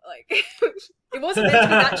bombshell. Like it wasn't meant to be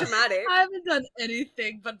that dramatic. I haven't done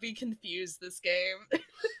anything but be confused this game.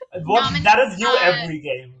 That is you every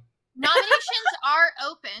game. Nominations are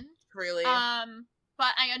open. Really,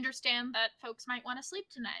 But I understand that folks might want to sleep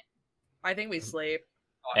tonight. I think we sleep.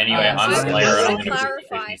 Anyway, I'm I Slayer. want I'm to gonna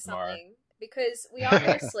clarify 50 tomorrow. something because we are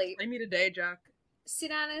going to sleep. Play me today, Jack.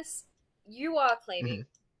 Sidanis, you are claiming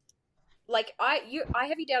like I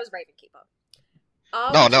have you down as Ravenkeeper.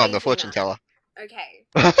 Are No, we no, I'm the changing fortune that? teller. Okay.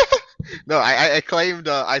 No, I claimed,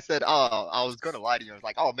 I said, oh, I was gonna lie to you. I was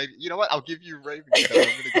like, oh, maybe, you know what? I'll give you Raven. I'm gonna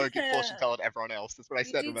go give fortune teller to everyone else. That's what I You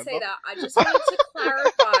said, did remember? say that. I just wanted to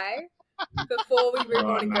clarify before we move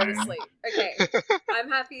on and go to no. sleep. Okay. I'm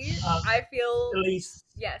happy. I feel Elise,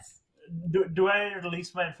 yes. do I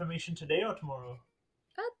release my information today or tomorrow?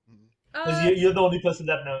 Uh, Because you're the only person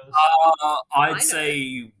that knows. I know. I'd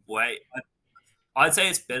say wait. I'd say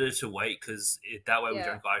it's better to wait because that way we Yeah.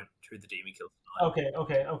 don't guide who the demon kills. Okay.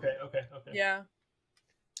 Yeah.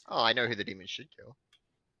 Oh, I know who the demon should kill.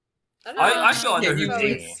 I don't know I feel I know Yeah, who you the if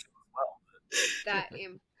demon do. kills as well. that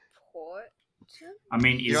important. I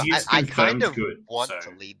mean, You know, Izzy's I confirmed kind of good. want so. to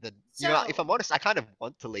lead the. You know, if So- I'm honest, I kind of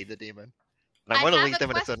want to lead the demon. And I I want to have lead a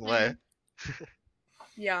them in a certain way. question.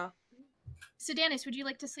 Yeah. So, Danis, would you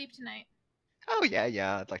like to sleep tonight? Oh,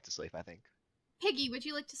 yeah, I'd like to sleep, I think. Piggy, would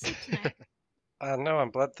you like to sleep tonight? No, I'm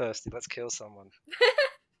bloodthirsty. Let's kill someone.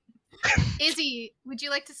 Izzy, would you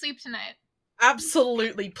like to sleep tonight?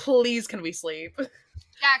 Absolutely. Please, can we sleep?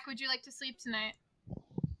 Jack, would you like to sleep tonight?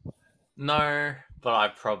 No, but I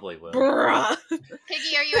probably will. Bruh.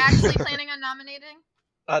 Piggy, are you actually planning on nominating?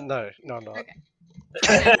 No, I'm not. Okay.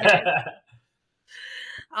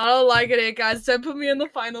 I don't like it here, guys. Don't put me in the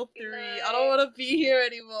final 3. I don't want to be here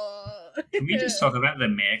anymore. Can we just talk about the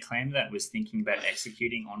mayor claim that was thinking about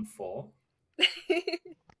executing on 4?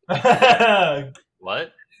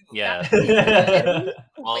 What? Yeah.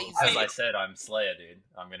 Well, Crazy. as I said, I'm Slayer, dude.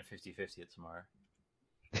 I'm gonna 50-50 it tomorrow.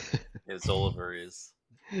 It's all a ruse.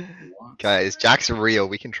 Guys, Jack's real.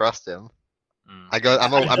 We can trust him. Mm.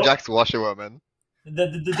 I'm Jack's washerwoman. The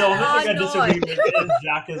only thing I no. disagree with is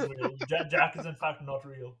Jack is real. Jack is in fact not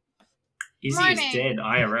real. Izzy Morning. is dead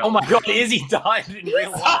IRL. Oh my god, Izzy died in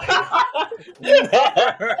real life.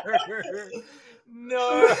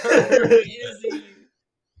 No, Izzy.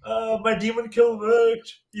 My demon kill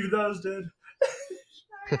worked, even though I was dead.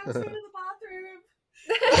 I have to go to the bathroom.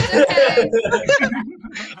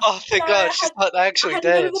 Oh, thank Sorry, God, she's not I actually had to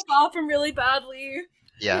go to dead. the bathroom really badly.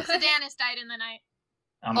 Yeah. Sedanis died in the night.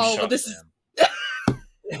 I'm Oh, well, shocked. this is.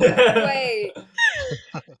 Wait,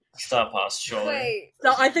 Star Pass, surely. wait.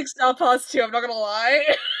 No, I think Star Pass too. I'm not gonna lie.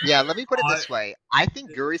 Yeah, let me put it this way. I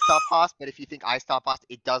think Guri star passed, but if you think I star passed,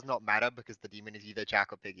 it does not matter because the demon is either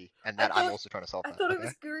Jack or Piggy, and that I'm also trying to solve I that. thought it okay?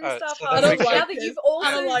 was Guru Alright, Star so Pass. then we Now can- that I you've don't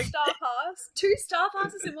also like Star Pass, 2 Star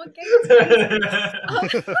Passes in one game. Is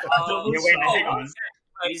crazy. Yeah, wait, hang on.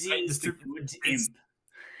 Wait, Izzy wait, is the it's- good it's- imp.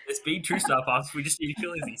 It's being 2 Star Passes. We just need to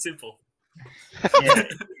kill Izzy. Simple. Yeah,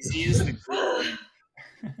 Izzy is the good imp.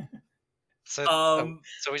 So,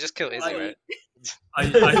 so we just kill Izzy, I- right? I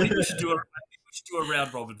think we should do a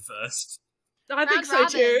round robin first. I think Round so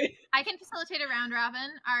robin. too. I can facilitate a round robin.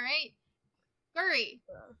 All right. Guri.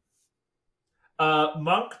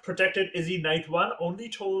 Monk protected Izzy night 1, only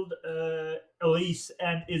told Elise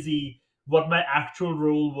and Izzy what my actual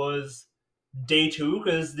role was day 2,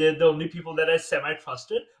 because they're the only people that I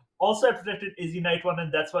semi-trusted. Also, I protected Izzy night 1,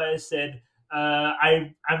 and that's why I said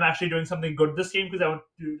I'm actually doing something good this game, because I want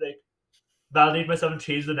to validate myself and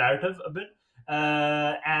change the narrative a bit.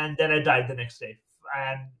 And then I died the next day.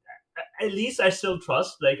 And at least I still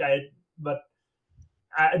trust, but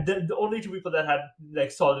the only 2 people that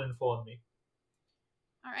had solid info on me.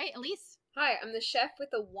 All right, Elise. Hi, I'm the chef with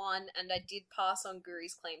a 1, and I did pass on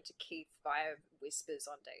Guri's claim to Keith via whispers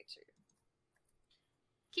on day 2.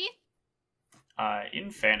 Keith. In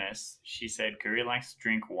fairness, she said Guri likes to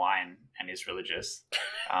drink wine and is religious.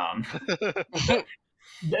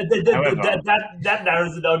 That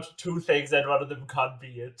narrows it down to 2 things, and one of them can't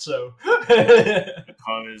be it. So,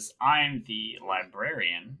 Because I'm the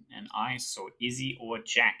librarian, and I saw Izzy or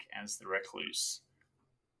Jack as the recluse.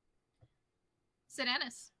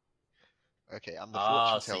 Sedanis. Okay, I'm the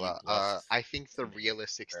Ah, fortune so you teller. bluffed. I think the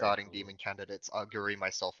realistic Very starting cool. demon candidates are Guri,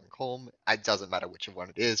 myself, and Colm. It doesn't matter which one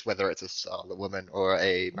it is, whether it's a Scarlet Woman or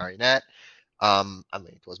a Marionette. I'm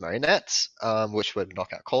leaning towards Marionette, which would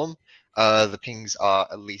knock out Colm. The pings are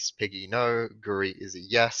Elise, Piggy, no. Guri is a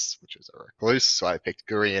yes, which is a recluse, so I picked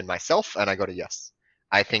Guri and myself, and I got a yes.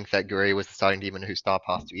 I think that Guri was the starting demon who star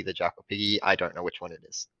passed to either Jack or Piggy. I don't know which one it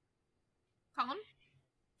is. Colin.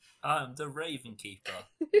 I'm the Raven Keeper.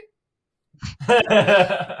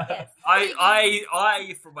 Yes.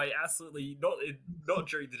 I from my absolutely not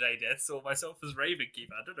during the day death, saw myself as Raven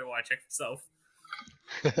Keeper. I don't know why I checked myself.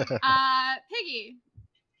 Piggy.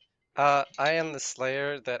 I am the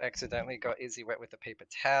Slayer that accidentally got Izzy wet with a paper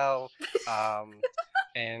towel.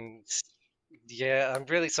 And yeah, I'm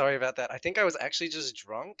really sorry about that. I think I was actually just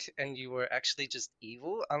drunk and you were actually just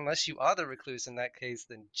evil. Unless you are the recluse in that case,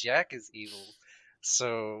 then Jack is evil.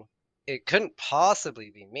 So it couldn't possibly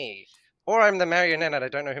be me. Or I'm the marionette and I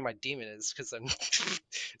don't know who my demon is because I'm.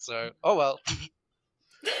 So, oh well.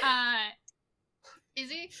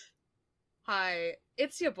 Izzy. Hi,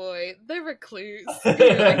 it's your boy, the recluse.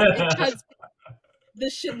 It has the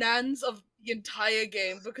shenanigans of the entire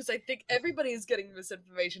game because I think everybody is getting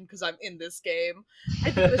misinformation because I'm in this game.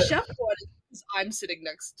 I think the chef one is because I'm sitting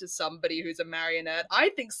next to somebody who's a marionette. I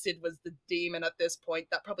think Sid was the demon at this point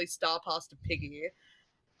that probably star passed to Piggy.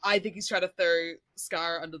 I think he's trying to throw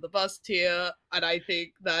Scar under the bus here, and I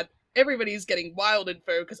think that everybody's getting wild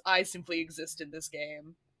info because I simply exist in this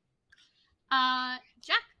game.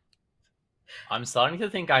 Jack. I'm starting to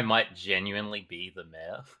think I might genuinely be the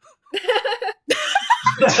mayor.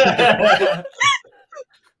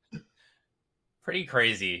 Pretty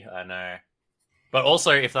crazy, I know. But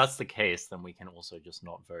also, if that's the case, then we can also just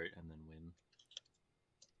not vote and then win.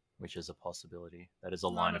 Which is a possibility. That is a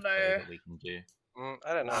line of play that we can do.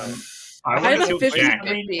 I don't know. I I want have to a kill 50 Jack.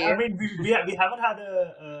 I mean, we haven't had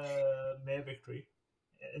a mayor victory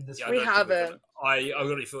in this. Yeah, We I don't think we're haven't. gonna- I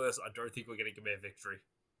got to feel this. I don't think we're getting a mayor victory.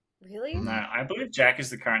 Really? No, I believe Jack is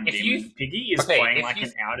the current If you- demon. Piggy is okay, playing if like you-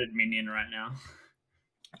 an outed minion right now.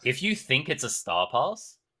 If you think it's a star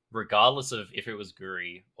pass, regardless of if it was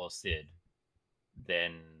Guri or Sid,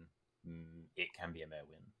 then it can be a mayor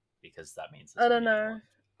win because that means I there's don't a mayor know. won.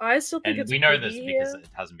 I still think And it's we know Piggy this because here. it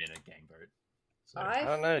hasn't been a game vote. So I I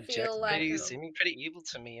don't know. feel Jack's like pretty, it'll- seeming pretty evil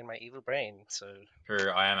to me in my evil brain. So true,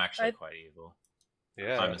 I am actually I- quite evil.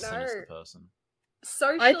 yeah. I'm a No. sinister person.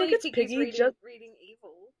 Socially, I think it's Piggy's Piggy reading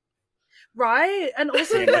evil. Right? And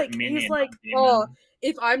also, Yeah, like, minion, he's like, demon. oh,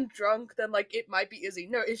 if I'm drunk, then, like, it might be Izzy.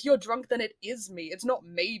 No, if you're drunk, then it is me. It's not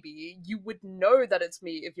maybe. You would know that it's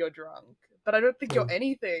me if you're drunk. But I don't think you're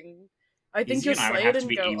anything. I think Izzy your and I would Slayer have to didn't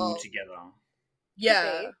be go, evil oh. together.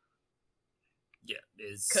 Yeah, Yeah,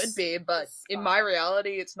 it's could be, but It's in fine. my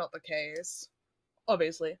reality, it's not the case.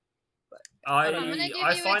 obviously. I I'm gonna give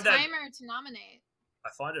I you a find that timer to nominate. I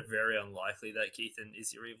find it very unlikely that Keith and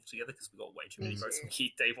Izzy are evil together because we got way too many Me votes too. from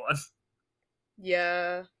Keith day one.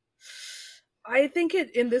 Yeah. I think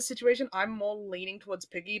in this situation, I'm more leaning towards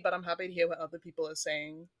Piggy, but I'm happy to hear what other people are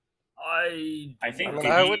saying. I think I mean, Piggy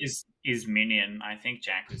I would- is Minion. I think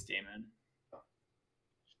Jack is Demon.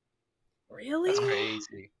 Really? That's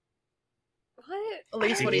crazy. What?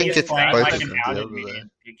 Elise, what do Piggy you is think? playing both like of an them outed over there.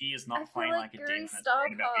 Minion. Piggy is I not feel playing like like a Guru demon. It's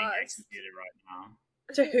worried about being Starpassed. executed right now.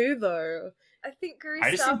 To who, though? I think Guru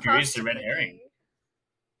I just think Guru's Starpassed the to red Piggy. herring.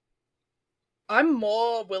 I'm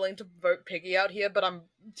more willing to vote Piggy out here, but I'm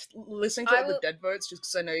listening to I all the will- dead votes just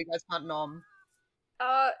because I know you guys can't nom.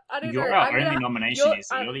 I don't You're know. our I'm gonna only ha- nomination, you're- Izzy.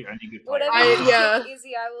 You're the only good player. Whatever I- you yeah. pick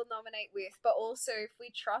Izzy, I will nominate with. But also, if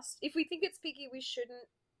we think it's Piggy, we shouldn't.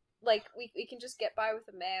 Like, we can just get by with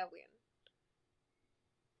a mayor win.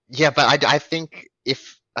 Yeah, but I think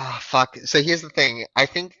if fuck. So here's the thing. I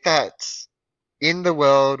think that in the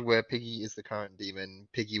world where Piggy is the current demon,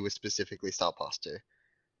 Piggy was specifically Starpaster.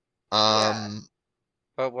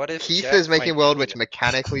 But what if Keith Jack is making a might world be which it?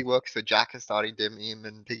 mechanically works, so Jack is starting demon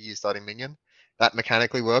and Piggy is starting minion. That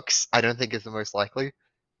mechanically works. I don't think is the most likely.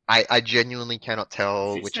 I genuinely cannot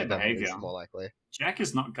tell Fix which their of them is behavior. more likely. Jack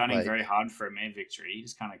is not gunning Like- very hard for a main victory. He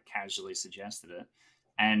just kind of casually suggested it.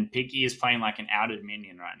 And Piggy is playing like an outed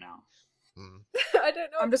Minion right now. Mm. I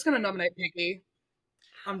don't know. I'm just gonna nominate Piggy.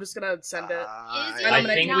 I'm just gonna send it. Is I it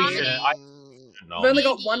think we should- No. I've only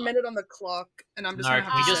got Piggy. 1 minute on the clock, and I'm just No, gonna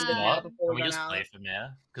can have we to just send it not? now before Can we we run just out. play for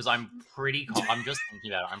mayor? Because I'm pretty. I'm just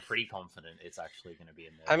thinking about it. I'm pretty confident it's actually going to be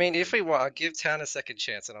a mayor. I mean, if we want, I'll give Town a second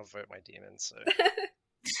chance and I'll vote my demon. So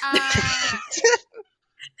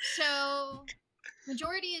So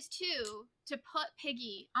majority is 2 to put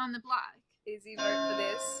Piggy on the block. Izzy, vote for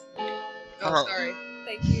this. Oh, sorry.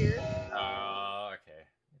 Thank you. Okay.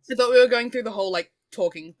 I thought we were going through the whole, like,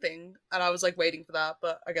 talking thing, and I was, like, waiting for that,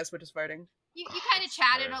 but I guess we're just voting. You kind of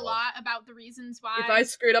chatted Very a well. lot about the reasons why. If I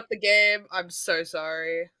screwed up the game, I'm so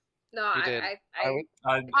sorry. No, You did. I would-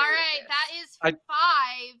 All right, that is I- 5,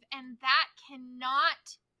 and that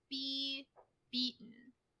cannot be beaten.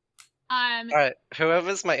 all right,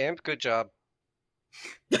 whoever's my imp, good job.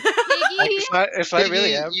 Like, Piggy, if I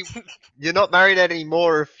really am, You're not married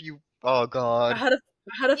anymore if you. Oh I god. had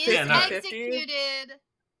a is 50-50. executed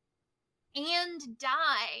and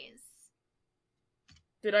dies.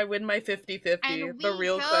 Did I win my 50-50? And The we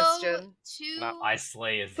real go question. to No, I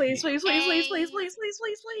slay it. Please, please, please, please, Hey. please, please, please,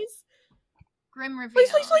 please, please. Grim reveal. Please,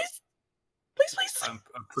 please, please. Please, please. I'm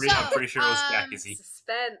pretty sure it was Jack, Izzy.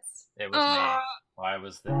 suspense. It was me. I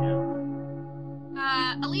was the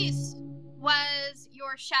imp. Elise was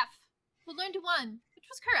your chef who learned 1, which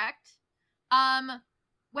was correct.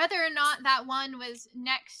 Whether or not that one was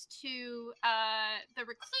next to the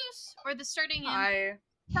recluse or the starting imp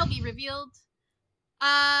shall be revealed.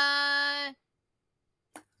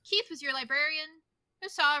 Keith was your librarian who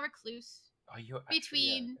saw a recluse Oh, you're actually,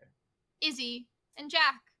 between yeah, Izzy and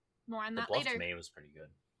Jack. More on okay. that The bluff later. to me was pretty good.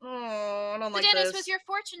 Oh, I don't like Sedanis this. was your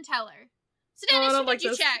fortune teller. Oh, I Sedanis, don't who like did you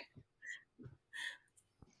this. check?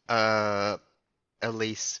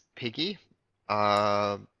 Elise Piggy.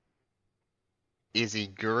 Izzy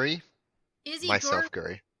Guri. Izzy Myself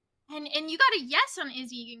Guri. Guri. And you got a yes on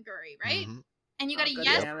Izzy and Guri, right? Mhm. And you got Oh, a God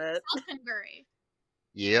yes damn on it. Self and Guri.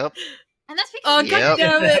 Yep. And that's Oh, because Yep.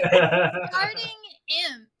 God damn it. starting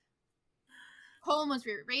imp. Colm was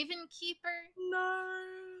your Raven Keeper. No.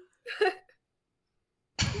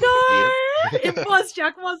 No! It was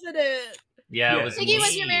Jack, wasn't it? Yeah, Yeah, it was Siggy was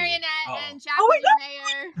me. your marionette, Oh. and Jack Oh was my your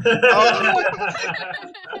mayor.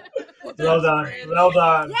 Well done. Well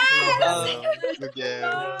done. Yes! Well done. Good game.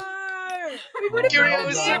 No! We would have Guri been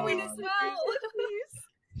was there so with good. as well.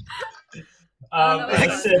 Um, I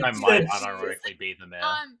Sid, I might Sid, unironically be the mayor.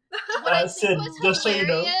 What I Sid, think was just so you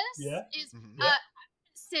know, hilarious yeah. is, Mhm. Yeah.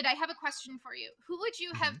 Sid, I have a question for you. Who would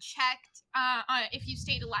you have checked if you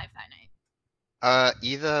stayed alive that night?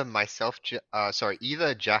 Either myself,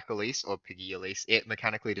 either Jack Elise or Piggy Elise. It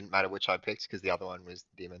mechanically didn't matter which I picked because the other one was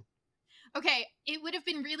the demon. Okay, it would have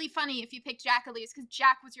been really funny if you picked Jack Elise, because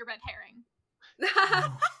Jack was your red herring.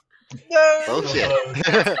 no. Bullshit.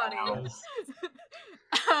 That's funny.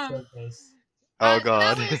 Um, Oh so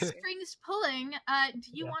god. that was strings pulling. Do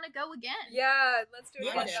you want to go again? Yeah, let's do it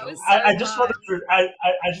Yeah, again. That was so I just fun. wanted to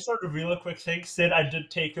I just wanted to reveal a quick thing. Sid, I did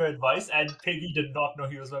take your advice, and Piggy did not know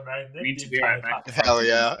he was my marionette. Need the to be right entire back. time. Hell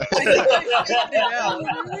yeah.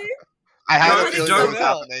 Really? I have a Don't- feeling don't- what's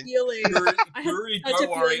happening. Feeling. I had Guri, such a don't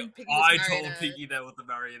worry. feeling Piggy I was told marionette. Piggy that with the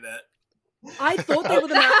marionette. I thought they were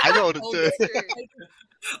the marionette. I told it Oh, too. that's true.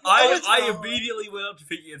 I Oh, immediately went up to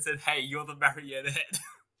Piggy and said, "Hey, you're the marionette."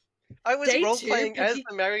 I was Day role two, playing as Piggy-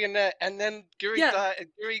 the marionette, and then Guri Yeah.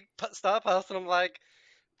 Star Pass, and I'm like,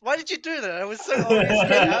 why did you do that? I was so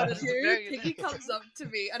obviously out as the Dude, marionette. Piggy comes up to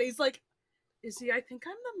me and he's like, Izzy, I think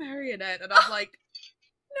I'm the marionette. And I'm like,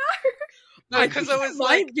 no, No, I because think I it was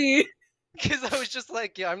might like, be. because I was just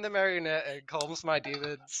like, yeah, I'm the marionette, and Colm's my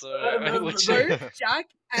demon, so I no, was no. Both Jack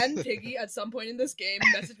and Piggy at some point in this game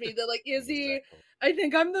messaged me. They're like, Izzy, Exactly. I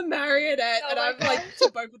think I'm the marionette. Oh And my I'm like, gosh.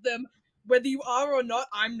 to both of them, whether you are or not,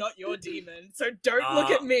 I'm not your demon. So don't look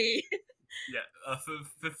at me. Yeah,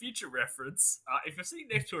 for future reference, if you're sitting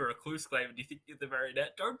next to a recluse claim and you think you're the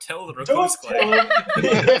marionette, don't tell the recluse Don't claim. tell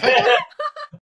him.